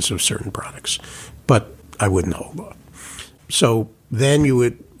variations of certain products, but I wouldn't hold off. So then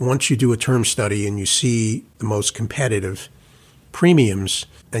once you do a term study and you see the most competitive premiums,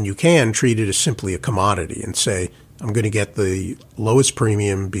 and you can treat it as simply a commodity and say, I'm going to get the lowest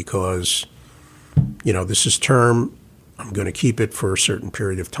premium because, this is term. I'm going to keep it for a certain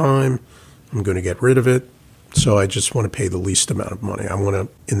period of time. I'm going to get rid of it. So I just want to pay the least amount of money.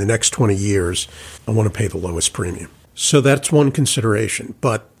 In the next 20 years, I want to pay the lowest premium. So that's one consideration.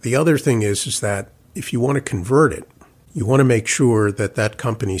 But the other thing is that if you want to convert it, you want to make sure that that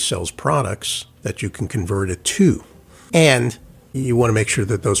company sells products that you can convert it to. And you want to make sure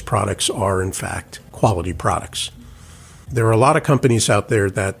that those products are, in fact, quality products. There are a lot of companies out there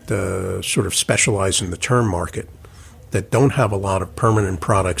that sort of specialize in the term market that don't have a lot of permanent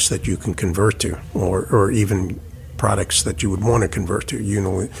products that you can convert to, or even products that you would want to convert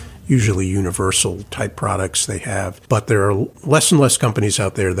to. Usually universal type products they have. But there are less and less companies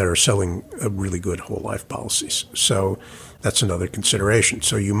out there that are selling really good whole life policies. So that's another consideration.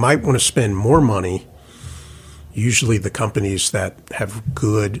 So you might want to spend more money. Usually the companies that have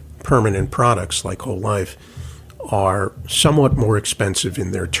good permanent products like whole life are somewhat more expensive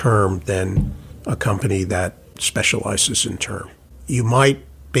in their term than a company that specializes in term. You might,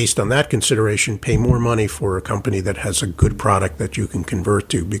 based on that consideration, pay more money for a company that has a good product that you can convert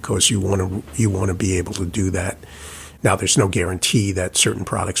to because you want to be able to do that. Now, there's no guarantee that certain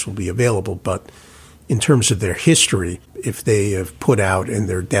products will be available, but in terms of their history, if they have put out and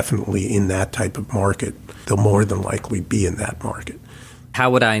they're definitely in that type of market, they'll more than likely be in that market.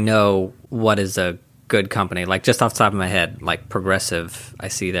 How would I know what is a good company? Like, just off the top of my head, like Progressive, I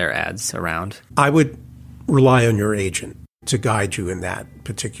see their ads around. I would rely on your agent to guide you in that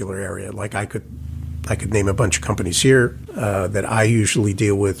particular area. Like I could name a bunch of companies here that I usually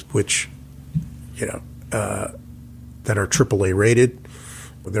deal with, which, that are AAA rated.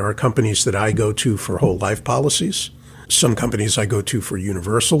 There are companies that I go to for whole life policies. Some companies I go to for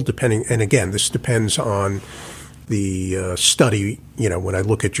universal, depending, and again, this depends on the study. When I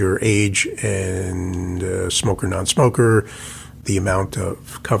look at your age and smoker, non-smoker, the amount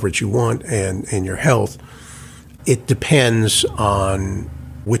of coverage you want, and your health, it depends on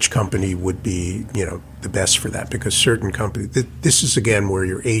which company would be, the best for that, because certain companies, this is again where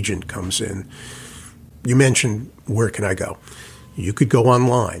your agent comes in. You mentioned, where can I go? You could go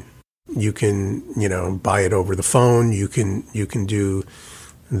online. You can, buy it over the phone. You can do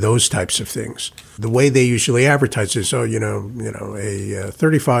those types of things. The way they usually advertise is, a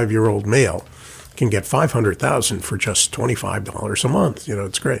 35-year-old male can get $500,000 for just $25 a month.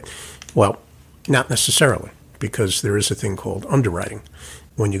 It's great. Well, not necessarily, because there is a thing called underwriting.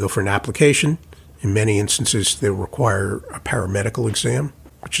 When you go for an application, in many instances, they'll require a paramedical exam,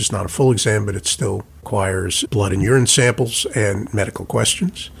 which is not a full exam, but it still requires blood and urine samples and medical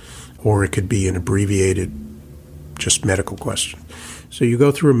questions. Or it could be an abbreviated, just medical question. So you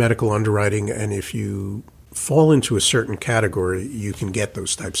go through a medical underwriting, and if you fall into a certain category, you can get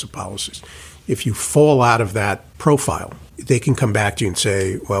those types of policies. If you fall out of that profile, they can come back to you and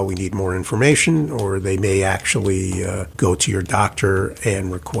say, well, we need more information, or they may actually go to your doctor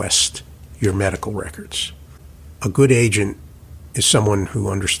and request your medical records. A good agent is someone who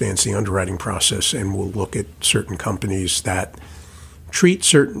understands the underwriting process and will look at certain companies that treat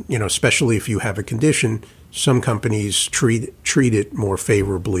certain, especially if you have a condition, some companies treat it more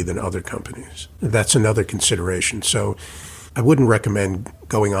favorably than other companies. That's another consideration. So I wouldn't recommend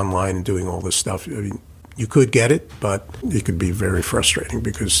going online and doing all this stuff. I mean, you could get it, but it could be very frustrating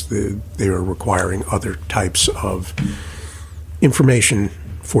because they are requiring other types of information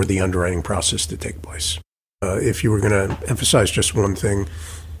for the underwriting process to take place. If you were going to emphasize just one thing,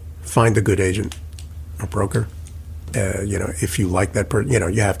 find a good agent or broker. If you like that person,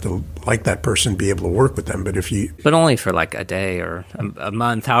 you have to like that person, be able to work with them. But only for like a day or a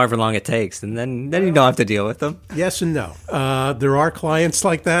month, however long it takes, and then you don't have to deal with them. Yes and no. There are clients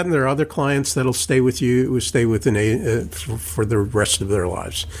like that, and there are other clients that'll stay with you, who stay with for the rest of their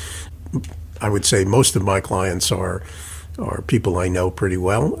lives. I would say most of my clients are people I know pretty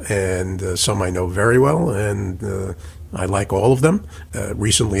well, and some I know very well, and I like all of them.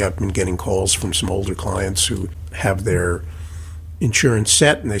 Recently, I've been getting calls from some older clients who have their insurance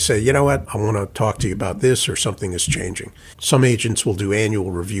set, and they say, you know what, I want to talk to you about this, or something is changing. Some agents will do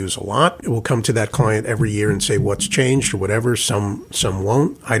annual reviews a lot. It will come to that client every year and say what's changed or whatever. Some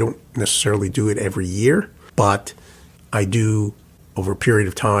won't. I don't necessarily do it every year, but I do, over a period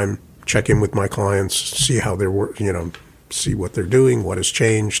of time, check in with my clients, see how they're working, see what they're doing, what has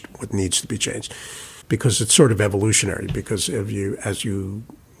changed, what needs to be changed. Because it's sort of evolutionary, because as you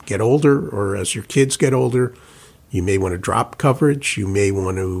get older, or as your kids get older, you may want to drop coverage. You may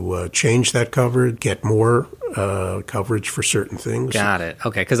want to change that coverage, get more coverage for certain things. Got it.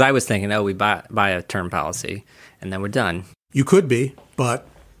 Okay, because I was thinking, we buy a term policy, and then we're done. You could be, but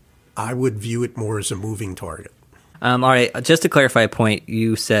I would view it more as a moving target. All right, just to clarify a point,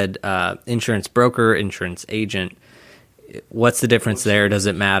 you said insurance broker, insurance agent. What's the difference there? Does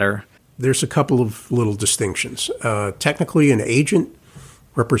it matter? There's a couple of little distinctions. Technically, an agent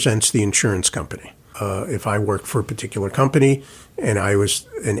represents the insurance company. If I worked for a particular company and I was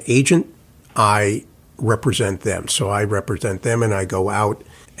an agent, I represent them. So I represent them and I go out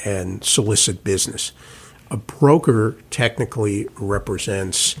and solicit business. A broker technically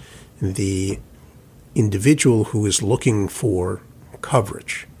represents the individual who is looking for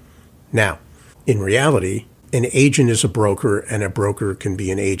coverage. Now, in reality, an agent is a broker, and a broker can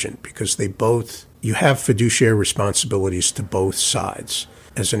be an agent, because you have fiduciary responsibilities to both sides.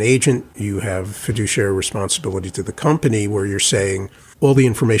 As an agent, you have fiduciary responsibility to the company, where you're saying all the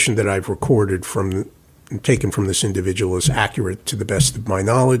information that I've recorded taken from this individual is accurate to the best of my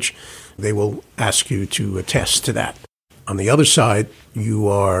knowledge. They will ask you to attest to that. On the other side, you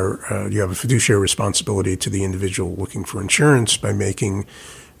have a fiduciary responsibility to the individual looking for insurance by making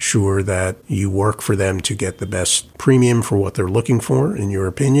sure that you work for them to get the best premium for what they're looking for, in your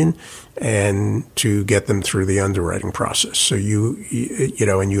opinion, and to get them through the underwriting process. So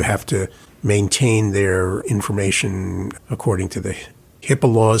and you have to maintain their information according to the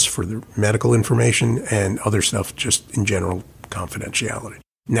HIPAA laws for the medical information and other stuff, just in general confidentiality.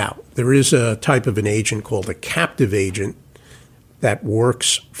 Now, there is a type of an agent called a captive agent that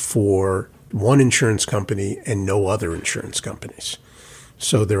works for one insurance company and no other insurance companies.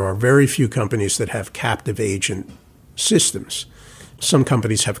 So there are very few companies that have captive agent systems. Some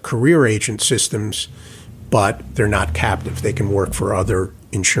companies have career agent systems, but they're not captive. They can work for other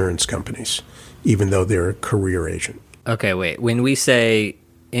insurance companies, even though they're a career agent. Okay, wait. When we say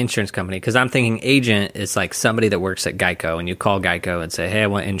insurance company, because I'm thinking agent is like somebody that works at Geico, and you call Geico and say, hey, I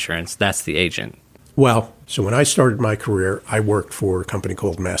want insurance. That's the agent. Well, so when I started my career, I worked for a company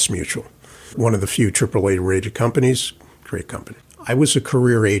called MassMutual, one of the few AAA rated companies. Great company. I was a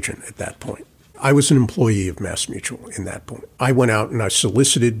career agent at that point. I was an employee of MassMutual in that point. I went out and I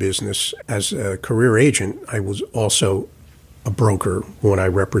solicited business as a career agent. I was also a broker when I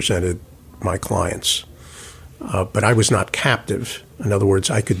represented my clients. But I was not captive. In other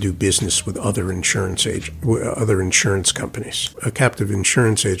words, I could do business with other insurance companies. A captive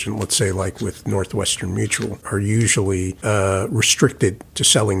insurance agent, let's say like with Northwestern Mutual, are usually restricted to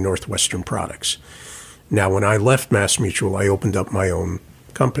selling Northwestern products. Now, when I left MassMutual, I opened up my own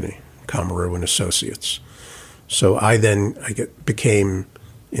company, Komarow and Associates. So I became,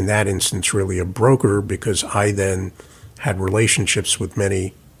 in that instance, really a broker because I then had relationships with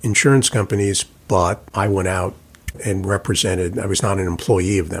many insurance companies, but I went out and represented, I was not an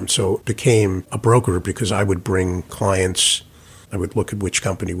employee of them. So it became a broker because I would bring clients, I would look at which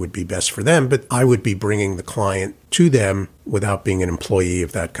company would be best for them, but I would be bringing the client to them without being an employee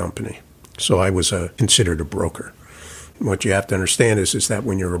of that company. So I was considered a broker. What you have to understand is that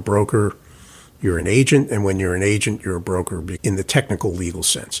when you're a broker, you're an agent, and when you're an agent, you're a broker in the technical legal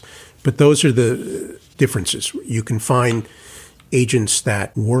sense. But those are the differences. You can find agents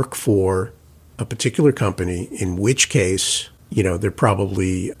that work for a particular company, in which case, they're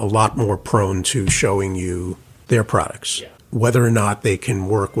probably a lot more prone to showing you their products. Yeah. Whether or not they can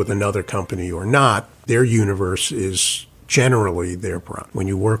work with another company or not, their universe is generally their product. When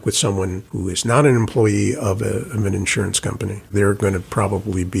you work with someone who is not an employee of an insurance company, they're going to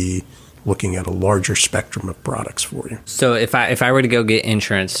probably be looking at a larger spectrum of products for you. So if I were to go get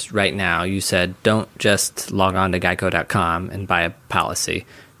insurance right now, you said don't just log on to geico.com and buy a policy,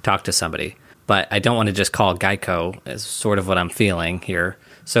 talk to somebody. But I don't want to just call Geico, is sort of what I'm feeling here.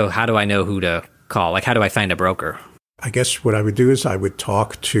 So how do I know who to call? Like, how do I find a broker? I guess what I would do is I would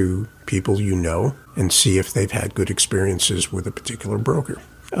talk to people you know and see if they've had good experiences with a particular broker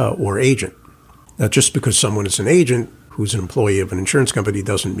or agent. Now, just because someone is an agent who's an employee of an insurance company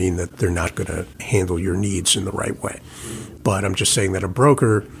doesn't mean that they're not going to handle your needs in the right way. But I'm just saying that a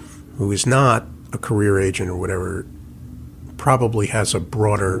broker who is not a career agent or whatever probably has a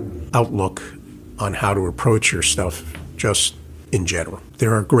broader outlook on how to approach your stuff just in general.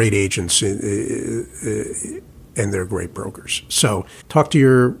 There are great agents and they're great brokers. So talk to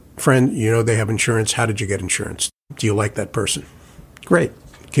your friend, they have insurance. How did you get insurance? Do you like that person? Great.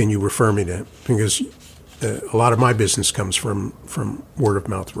 Can you refer me to him? Because a lot of my business comes from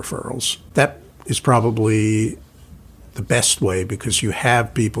word-of-mouth referrals. That is probably the best way because you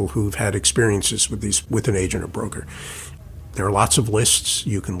have people who've had experiences with an agent or broker. There are lots of lists.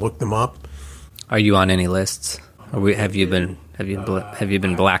 You can look them up. Are you on any lists? Have you been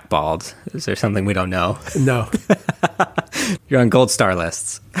blackballed? Is there something we don't know? No. You're on gold star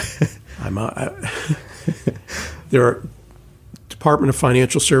lists. There are Department of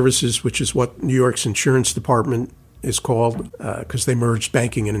Financial Services, which is what New York's insurance department is called, because they merged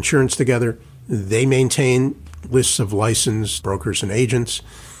banking and insurance together. They maintain lists of licensed brokers and agents.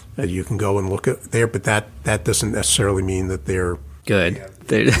 You can go and look at there, but that doesn't necessarily mean that they're good.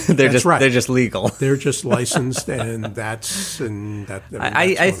 They're just right. They're just legal. They're just licensed, and that's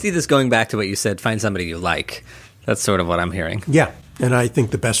I see this going back to what you said. Find somebody you like. That's sort of what I'm hearing. Yeah, and I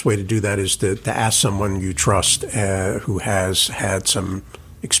think the best way to do that is to ask someone you trust who has had some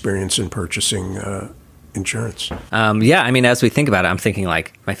experience in purchasing insurance. Yeah, I mean, as we think about it, I'm thinking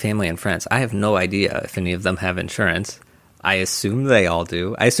like my family and friends. I have no idea if any of them have insurance. I assume they all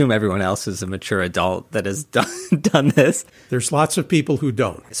do. I assume everyone else is a mature adult that has done this. There's lots of people who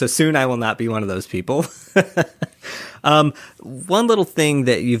don't. So soon I will not be one of those people. One little thing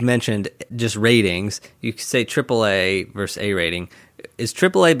that you've mentioned, just ratings. You say AAA versus A rating. Is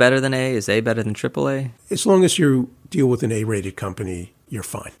AAA better than A? Is A better than AAA? As long as you deal with an A-rated company, you're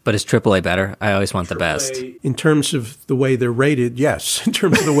fine. But is AAA better? I always want the best. In terms of the way they're rated, yes. In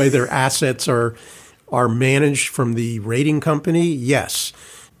terms of the way their assets are managed from the rating company, yes.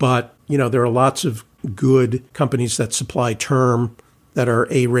 But, there are lots of good companies that supply term that are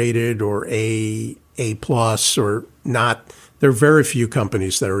A-rated or A plus or not. There are very few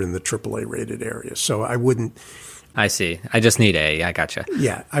companies that are in the AAA rated area. So I wouldn't. I see. I just need A. I gotcha.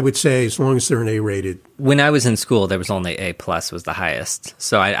 Yeah, I would say as long as they're an A-rated. When I was in school, there was only A plus was the highest.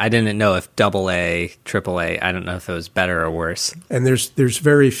 So I didn't know if AA, AAA, I don't know if it was better or worse. And there's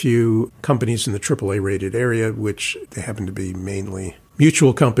very few companies in the AAA rated area, which they happen to be mainly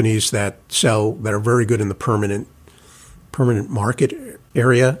mutual companies that are very good in the permanent market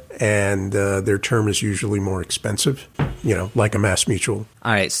area, and their term is usually more expensive, like a Mass Mutual.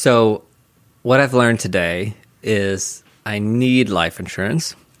 All right. So what I've learned today is I need life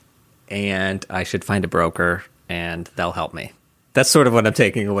insurance, and I should find a broker, and they'll help me. That's sort of what I'm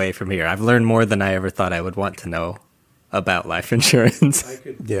taking away from here. I've learned more than I ever thought I would want to know about life insurance.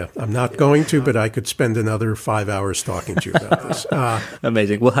 Yeah, I'm not going to, but I could spend another 5 hours talking to you about this.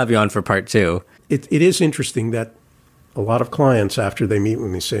 Amazing. We'll have you on for part 2. It is interesting that a lot of clients, after they meet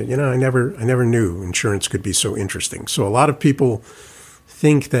with me, say, I never knew insurance could be so interesting. So a lot of people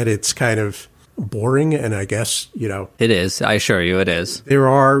think that it's kind of boring, and I guess, It is. I assure you it is. There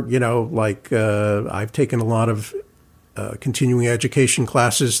are, I've taken a lot of continuing education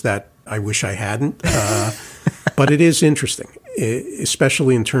classes that I wish I hadn't. But it is interesting,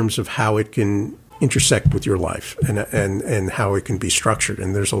 especially in terms of how it can intersect with your life and how it can be structured.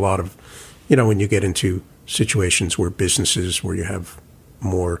 And there's a lot of, when you get into situations where you have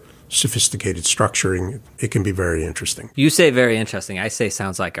more sophisticated structuring, it can be very interesting. You say very interesting. I say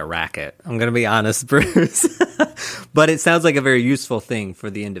sounds like a racket. I'm going to be honest, Bruce. But it sounds like a very useful thing for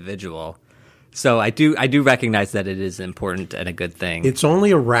the individual. So I do recognize that it is important and a good thing. It's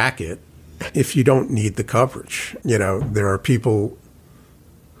only a racket if you don't need the coverage. There are people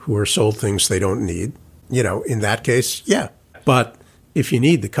who are sold things they don't need. In that case, yeah. But if you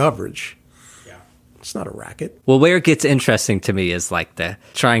need the coverage, it's not a racket. Well, where it gets interesting to me is like the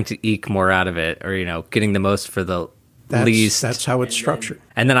trying to eke more out of it, or, getting the most for the least. That's how it's structured.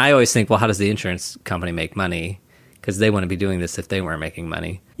 And then I always think, well, how does the insurance company make money? Because they wouldn't be doing this if they weren't making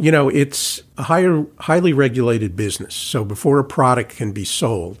money. It's a highly regulated business. So before a product can be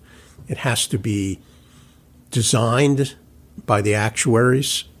sold, it has to be designed by the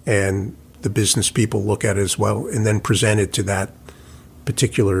actuaries, and the business people look at it as well, and then presented to that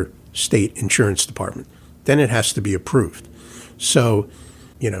particular state insurance department. Then it has to be approved. So,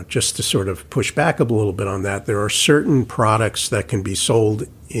 just to sort of push back a little bit on that, there are certain products that can be sold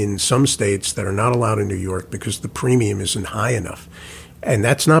in some states that are not allowed in New York because the premium isn't high enough. And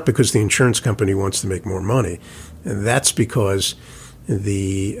that's not because the insurance company wants to make more money. And that's because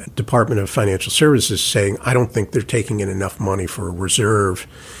the Department of Financial Services is saying, I don't think they're taking in enough money for a reserve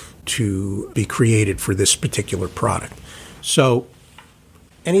to be created for this particular product. So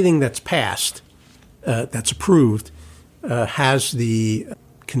anything that's passed, that's approved, has the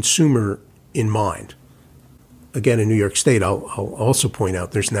consumer in mind. Again, in New York State, I'll also point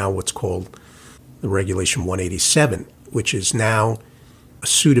out there's now what's called the Regulation 187, which is now a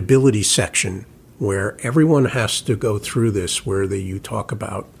suitability section where everyone has to go through this, where you talk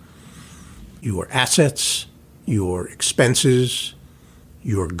about your assets, your expenses,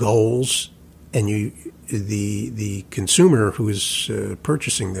 your goals, and the consumer who is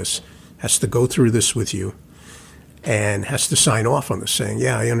purchasing this has to go through this with you and has to sign off on this, saying,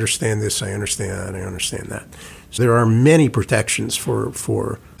 yeah, I understand this, I understand that, I understand that. So there are many protections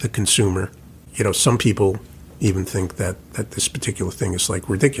for the consumer. Some people even think that this particular thing is like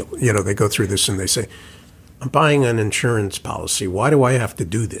ridiculous. They go through this and they say, I'm buying an insurance policy. Why do I have to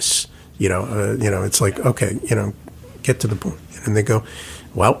do this? It's like, okay, get to the point. And they go,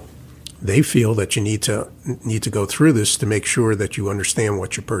 well, they feel that you need to go through this to make sure that you understand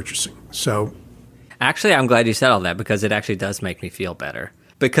what you're purchasing. So actually, I'm glad you said all that, because it actually does make me feel better.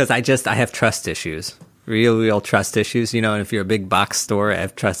 Because I have trust issues. Real trust issues, and if you're a big box store, I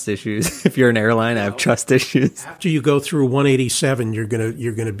have trust issues. If you're an airline, I have trust issues. After you go through 187, you're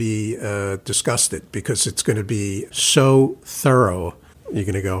gonna be disgusted, because it's going to be so thorough. You're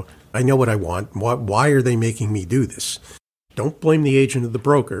going to go, I know what I want. Why are they making me do this? Don't blame the agent or the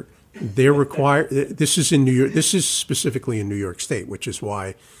broker. They're required. This is in New York. This is specifically in New York State, which is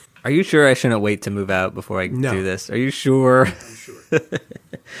why. Are you sure I shouldn't wait to move out before I do this? Are you sure? I'm sure.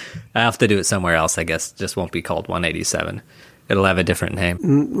 I have to do it somewhere else, I guess. Just won't be called 187. It'll have a different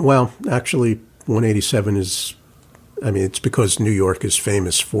name. Well, actually, 187 is, it's because New York is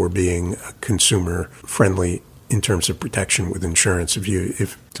famous for being consumer friendly in terms of protection with insurance.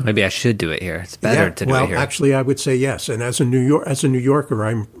 So maybe I should do it here. It's better to do it here. Well, actually, I would say yes. And as a New Yorker,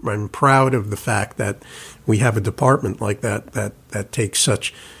 I'm proud of the fact that we have a department like that takes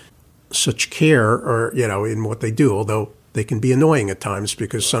such care, or in what they do. Although they can be annoying at times,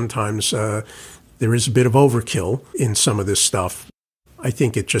 because sometimes there is a bit of overkill in some of this stuff. I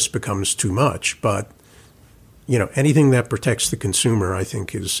think it just becomes too much. But anything that protects the consumer, I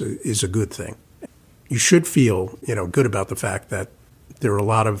think, is a good thing. You should feel good about the fact that there are a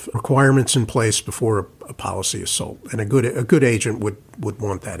lot of requirements in place before a policy is sold, and a good agent would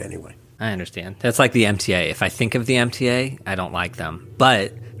want that anyway. I understand. That's like the MTA. If I think of the MTA, I don't like them.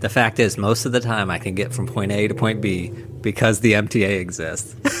 But The fact is, most of the time I can get from point A to point B because the MTA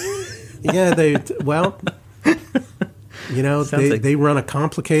exists. Yeah, they run a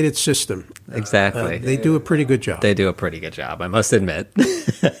complicated system. Exactly. They do a pretty good job. They do a pretty good job, I must admit.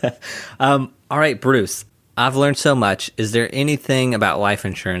 All right, Bruce, I've learned so much. Is there anything about life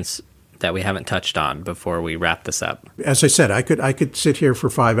insurance that we haven't touched on before we wrap this up? As I said, I could sit here for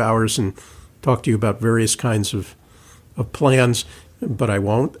 5 hours and talk to you about various kinds of plans, but I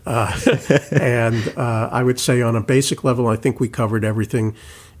won't. And I would say on a basic level, I think we covered everything.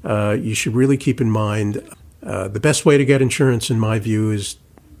 You should really keep in mind the best way to get insurance, in my view, is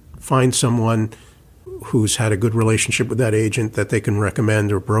find someone who's had a good relationship with that agent that they can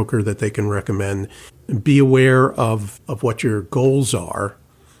recommend, or broker that they can recommend. Be aware of what your goals are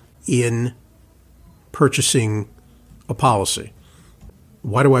in purchasing a policy.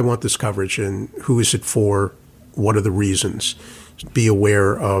 Why do I want this coverage, and who is it for? What are the reasons? Be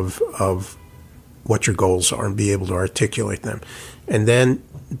aware of what your goals are and be able to articulate them. And then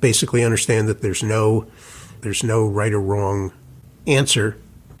basically understand that there's no right or wrong answer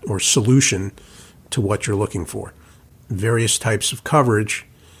or solution to what you're looking for. Various types of coverage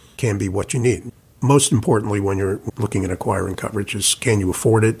can be what you need. Most importantly, when you're looking at acquiring coverage, is can you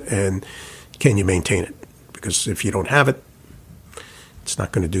afford it and can you maintain it? Because if you don't have it, it's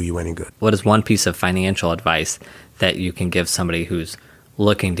not going to do you any good. What is one piece of financial advice that you can give somebody who's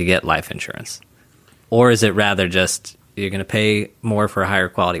looking to get life insurance? Or is it rather just you're going to pay more for a higher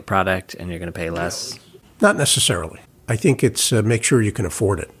quality product and you're going to pay less? Not necessarily. I think it's make sure you can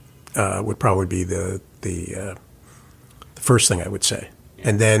afford it would probably be the first thing I would say.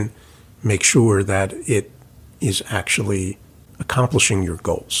 And then make sure that it is actually accomplishing your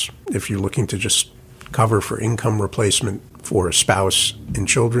goals. If you're looking to just cover for income replacement for a spouse and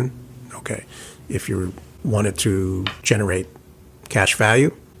children, okay. If you wanted to generate cash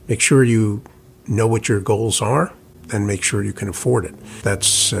value, make sure you know what your goals are, and make sure you can afford it.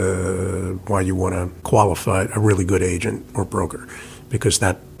 That's why you want to qualify a really good agent or broker, because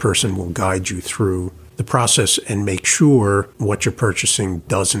that person will guide you through the process and make sure what you're purchasing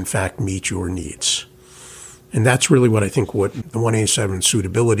does in fact meet your needs. And that's really what I think what the 187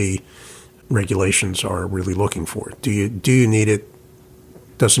 suitability regulations are really looking for. Do you need it?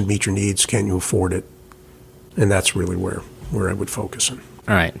 Does it meet your needs? Can you afford it? And that's really where I would focus on.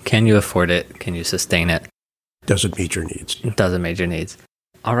 All right. Can you afford it? Can you sustain it? Does it meet your needs? Does it meet your needs?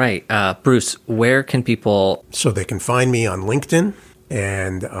 All right. Bruce, where can people... So they can find me on LinkedIn,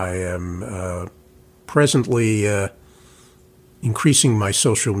 and I am presently increasing my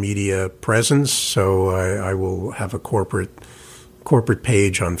social media presence. So I will have a corporate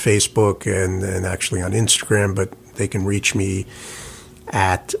page on Facebook and actually on Instagram, but they can reach me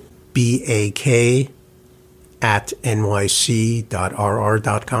at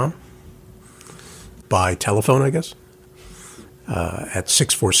bak@nyc.rr.com. By telephone, I guess, at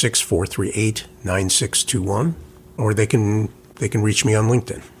 646-438-9621, or they can reach me on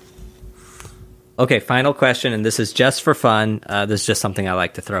LinkedIn. Okay, final question, and this is just for fun. This is just something I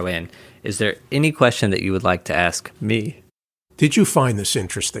like to throw in. Is there any question that you would like to ask me? Did you find this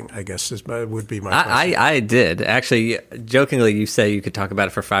interesting, I guess, would be my question. I did. Actually, jokingly, you say you could talk about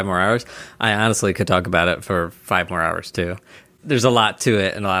it for 5 more hours. I honestly could talk about it for 5 more hours, too. There's a lot to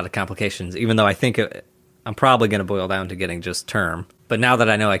it and a lot of complications, even though I think I'm probably going to boil down to getting just term. But now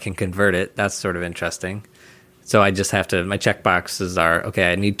that I know I can convert it, that's sort of interesting. So I just have to, my checkboxes are,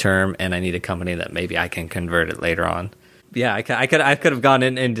 okay, I need term and I need a company that maybe I can convert it later on. Yeah, I could have gone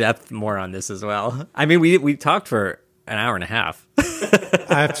in depth more on this as well. I mean, we talked for an hour and a half.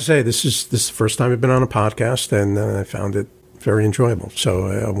 I have to say, this is the first time I've been on a podcast, and I found it very enjoyable. So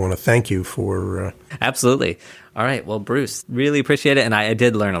I want to thank you for... Absolutely. All right. Well, Bruce, really appreciate it. And I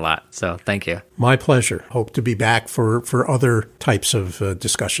did learn a lot. So thank you. My pleasure. Hope to be back for other types of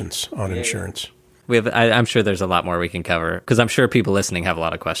discussions on insurance. I'm sure there's a lot more we can cover, because I'm sure people listening have a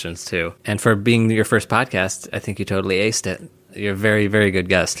lot of questions too. And for being your first podcast, I think you totally aced it. You're a very, very good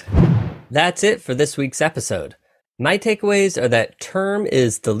guest. That's it for this week's episode. My takeaways are that term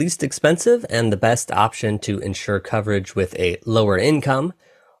is the least expensive and the best option to ensure coverage with a lower income.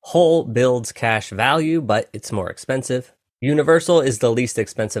 Whole builds cash value, but it's more expensive. Universal is the least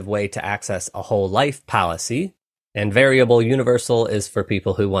expensive way to access a whole life policy. And variable universal is for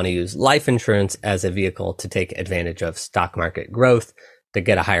people who want to use life insurance as a vehicle to take advantage of stock market growth to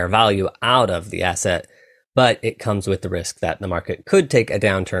get a higher value out of the asset. But it comes with the risk that the market could take a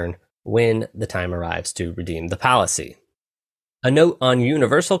downturn when the time arrives to redeem the policy. A note on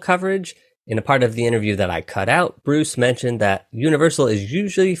universal coverage. In a part of the interview that I cut out, Bruce mentioned that universal is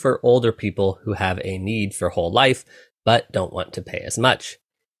usually for older people who have a need for whole life, but don't want to pay as much.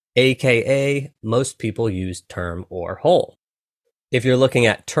 aka most people use term or whole. If you're looking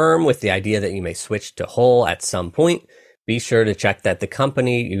at term with the idea that you may switch to whole at some point, be sure to check that the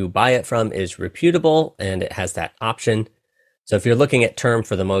company you buy it from is reputable and it has that option. So if you're looking at term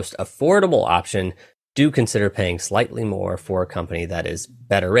for the most affordable option, do consider paying slightly more for a company that is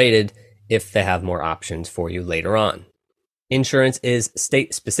better rated if they have more options for you later on. Insurance is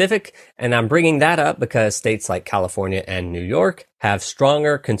state specific, and I'm bringing that up because states like California and New York have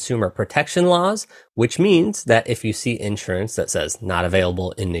stronger consumer protection laws, which means that if you see insurance that says not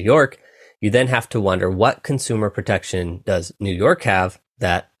available in New York, you then have to wonder what consumer protection does New York have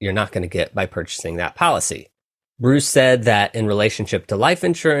that you're not going to get by purchasing that policy. Bruce said that in relationship to life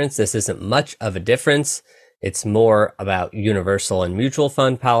insurance, this isn't much of a difference. It's more about universal and mutual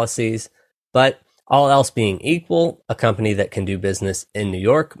fund policies, but all else being equal, a company that can do business in New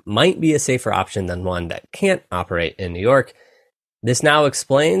York might be a safer option than one that can't operate in New York. This now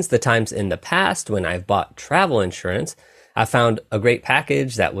explains the times in the past when I've bought travel insurance. I found a great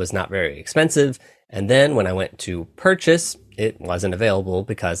package that was not very expensive, and then when I went to purchase, it wasn't available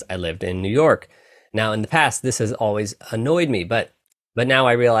because I lived in New York. Now, in the past, this has always annoyed me, but now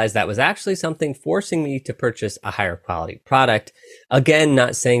I realize that was actually something forcing me to purchase a higher quality product. Again,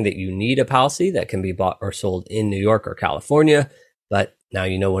 not saying that you need a policy that can be bought or sold in New York or California, but now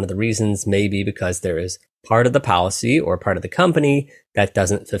you know one of the reasons may be because there is part of the policy or part of the company that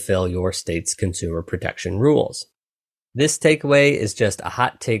doesn't fulfill your state's consumer protection rules. This takeaway is just a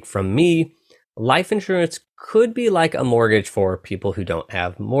hot take from me. Life insurance could be like a mortgage for people who don't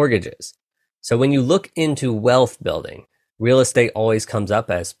have mortgages. So when you look into wealth building, real estate always comes up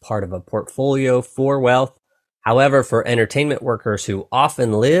as part of a portfolio for wealth. However, for entertainment workers who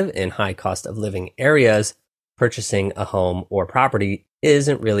often live in high cost of living areas, purchasing a home or property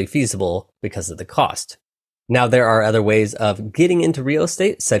isn't really feasible because of the cost. Now, there are other ways of getting into real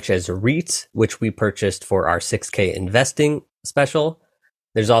estate, such as REITs, which we purchased for our 6K investing special.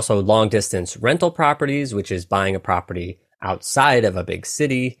 There's also long distance rental properties, which is buying a property outside of a big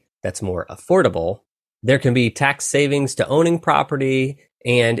city that's more affordable. There can be tax savings to owning property,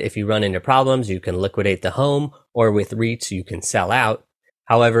 and if you run into problems, you can liquidate the home, or with REITs, you can sell out.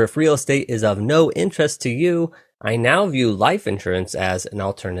 However, if real estate is of no interest to you, I now view life insurance as an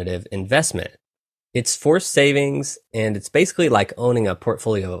alternative investment. It's forced savings, and it's basically like owning a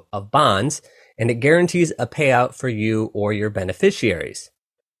portfolio of bonds, and it guarantees a payout for you or your beneficiaries.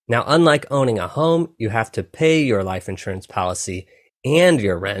 Now, unlike owning a home, you have to pay your life insurance policy and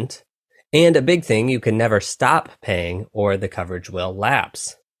your rent. And a big thing, you can never stop paying or the coverage will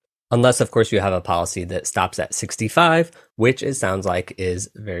lapse. Unless, of course, you have a policy that stops at 65, which it sounds like is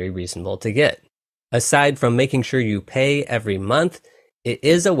very reasonable to get. Aside from making sure you pay every month, it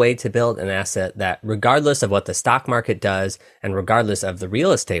is a way to build an asset that, regardless of what the stock market does, and regardless of the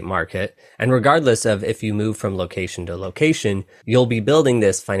real estate market, and regardless of if you move from location to location, you'll be building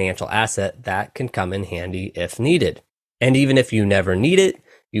this financial asset that can come in handy if needed. And even if you never need it,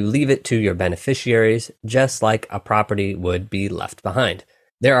 you leave it to your beneficiaries, just like a property would be left behind.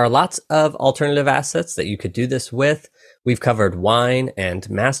 There are lots of alternative assets that you could do this with. We've covered wine and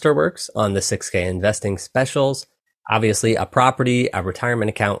masterworks on the 6K investing specials. Obviously, a property, a retirement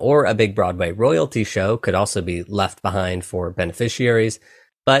account, or a big Broadway royalty show could also be left behind for beneficiaries.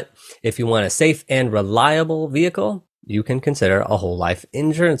 But if you want a safe and reliable vehicle, you can consider a whole life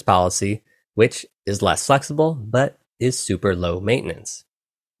insurance policy, which is less flexible, but is super low maintenance.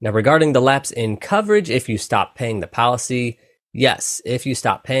 Now, regarding the lapse in coverage, if you stop paying the policy, yes, if you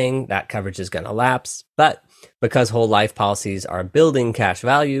stop paying, that coverage is going to lapse. But because whole life policies are building cash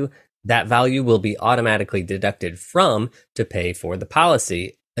value, that value will be automatically deducted from to pay for the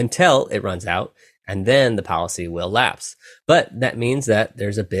policy until it runs out, and then the policy will lapse. But that means that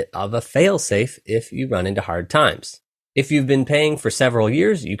there's a bit of a fail-safe if you run into hard times. If you've been paying for several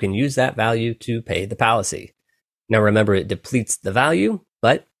years, you can use that value to pay the policy. Now remember, it depletes the value,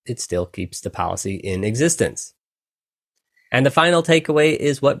 but it still keeps the policy in existence. And the final takeaway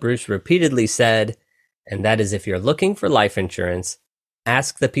is what Bruce repeatedly said, and that is if you're looking for life insurance,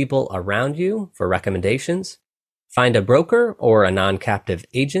 ask the people around you for recommendations, find a broker or a non-captive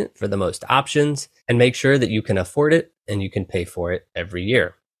agent for the most options, and make sure that you can afford it and you can pay for it every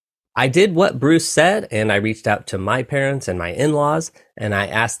year. I did what Bruce said, and I reached out to my parents and my in-laws, and I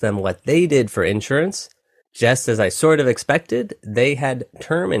asked them what they did for insurance. Just as I sort of expected, they had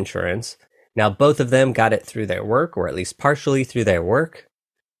term insurance. Now, both of them got it through their work, or at least partially through their work.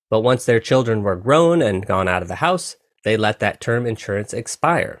 But once their children were grown and gone out of the house, they let that term insurance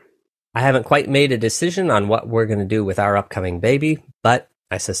expire. I haven't quite made a decision on what we're going to do with our upcoming baby, but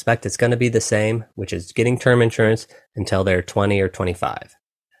I suspect it's going to be the same, which is getting term insurance until they're 20 or 25.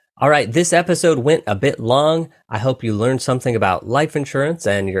 All right, this episode went a bit long. I hope you learned something about life insurance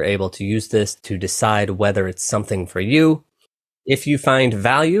and you're able to use this to decide whether it's something for you. If you find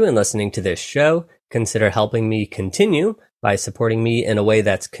value in listening to this show, consider helping me continue by supporting me in a way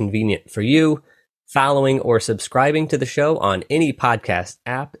that's convenient for you. Following or subscribing to the show on any podcast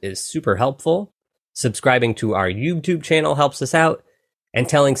app is super helpful. Subscribing to our YouTube channel helps us out, and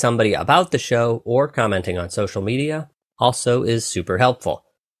telling somebody about the show or commenting on social media also is super helpful.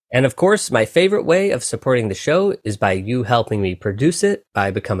 And of course, my favorite way of supporting the show is by you helping me produce it by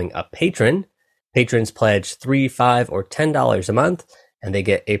becoming a patron. Patrons pledge $3, $5, or $10 a month, and they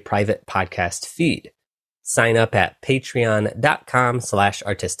get a private podcast feed. Sign up at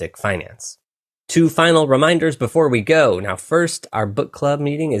patreon.com/artisticfinance. 2 final reminders before we go. Now, first, our book club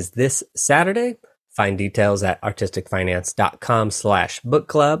meeting is this Saturday. Find details at artisticfinance.com/book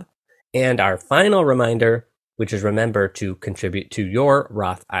club. And our final reminder, which is remember to contribute to your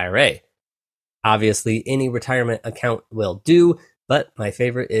Roth IRA. Obviously, any retirement account will do, but my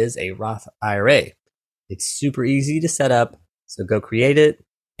favorite is a Roth IRA. It's super easy to set up, so go create it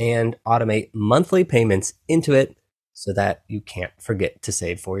and automate monthly payments into it so that you can't forget to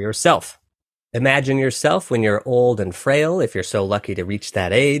save for yourself. Imagine yourself when you're old and frail, if you're so lucky to reach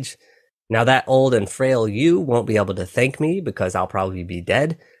that age. Now, that old and frail you won't be able to thank me because I'll probably be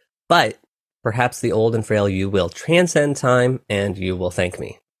dead, but perhaps the old and frail you will transcend time and you will thank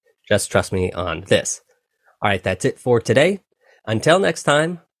me. Just trust me on this. All right, that's it for today. Until next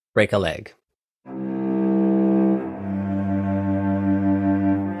time, break a leg.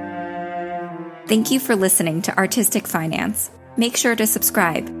 Thank you for listening to Artistic Finance. Make sure to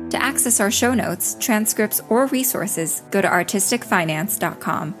subscribe. To access our show notes, transcripts, or resources, go to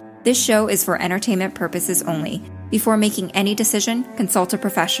artisticfinance.com. This show is for entertainment purposes only. Before making any decision, consult a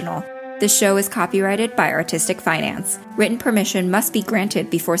professional. This show is copyrighted by Artistic Finance. Written permission must be granted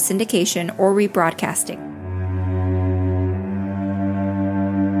before syndication or rebroadcasting.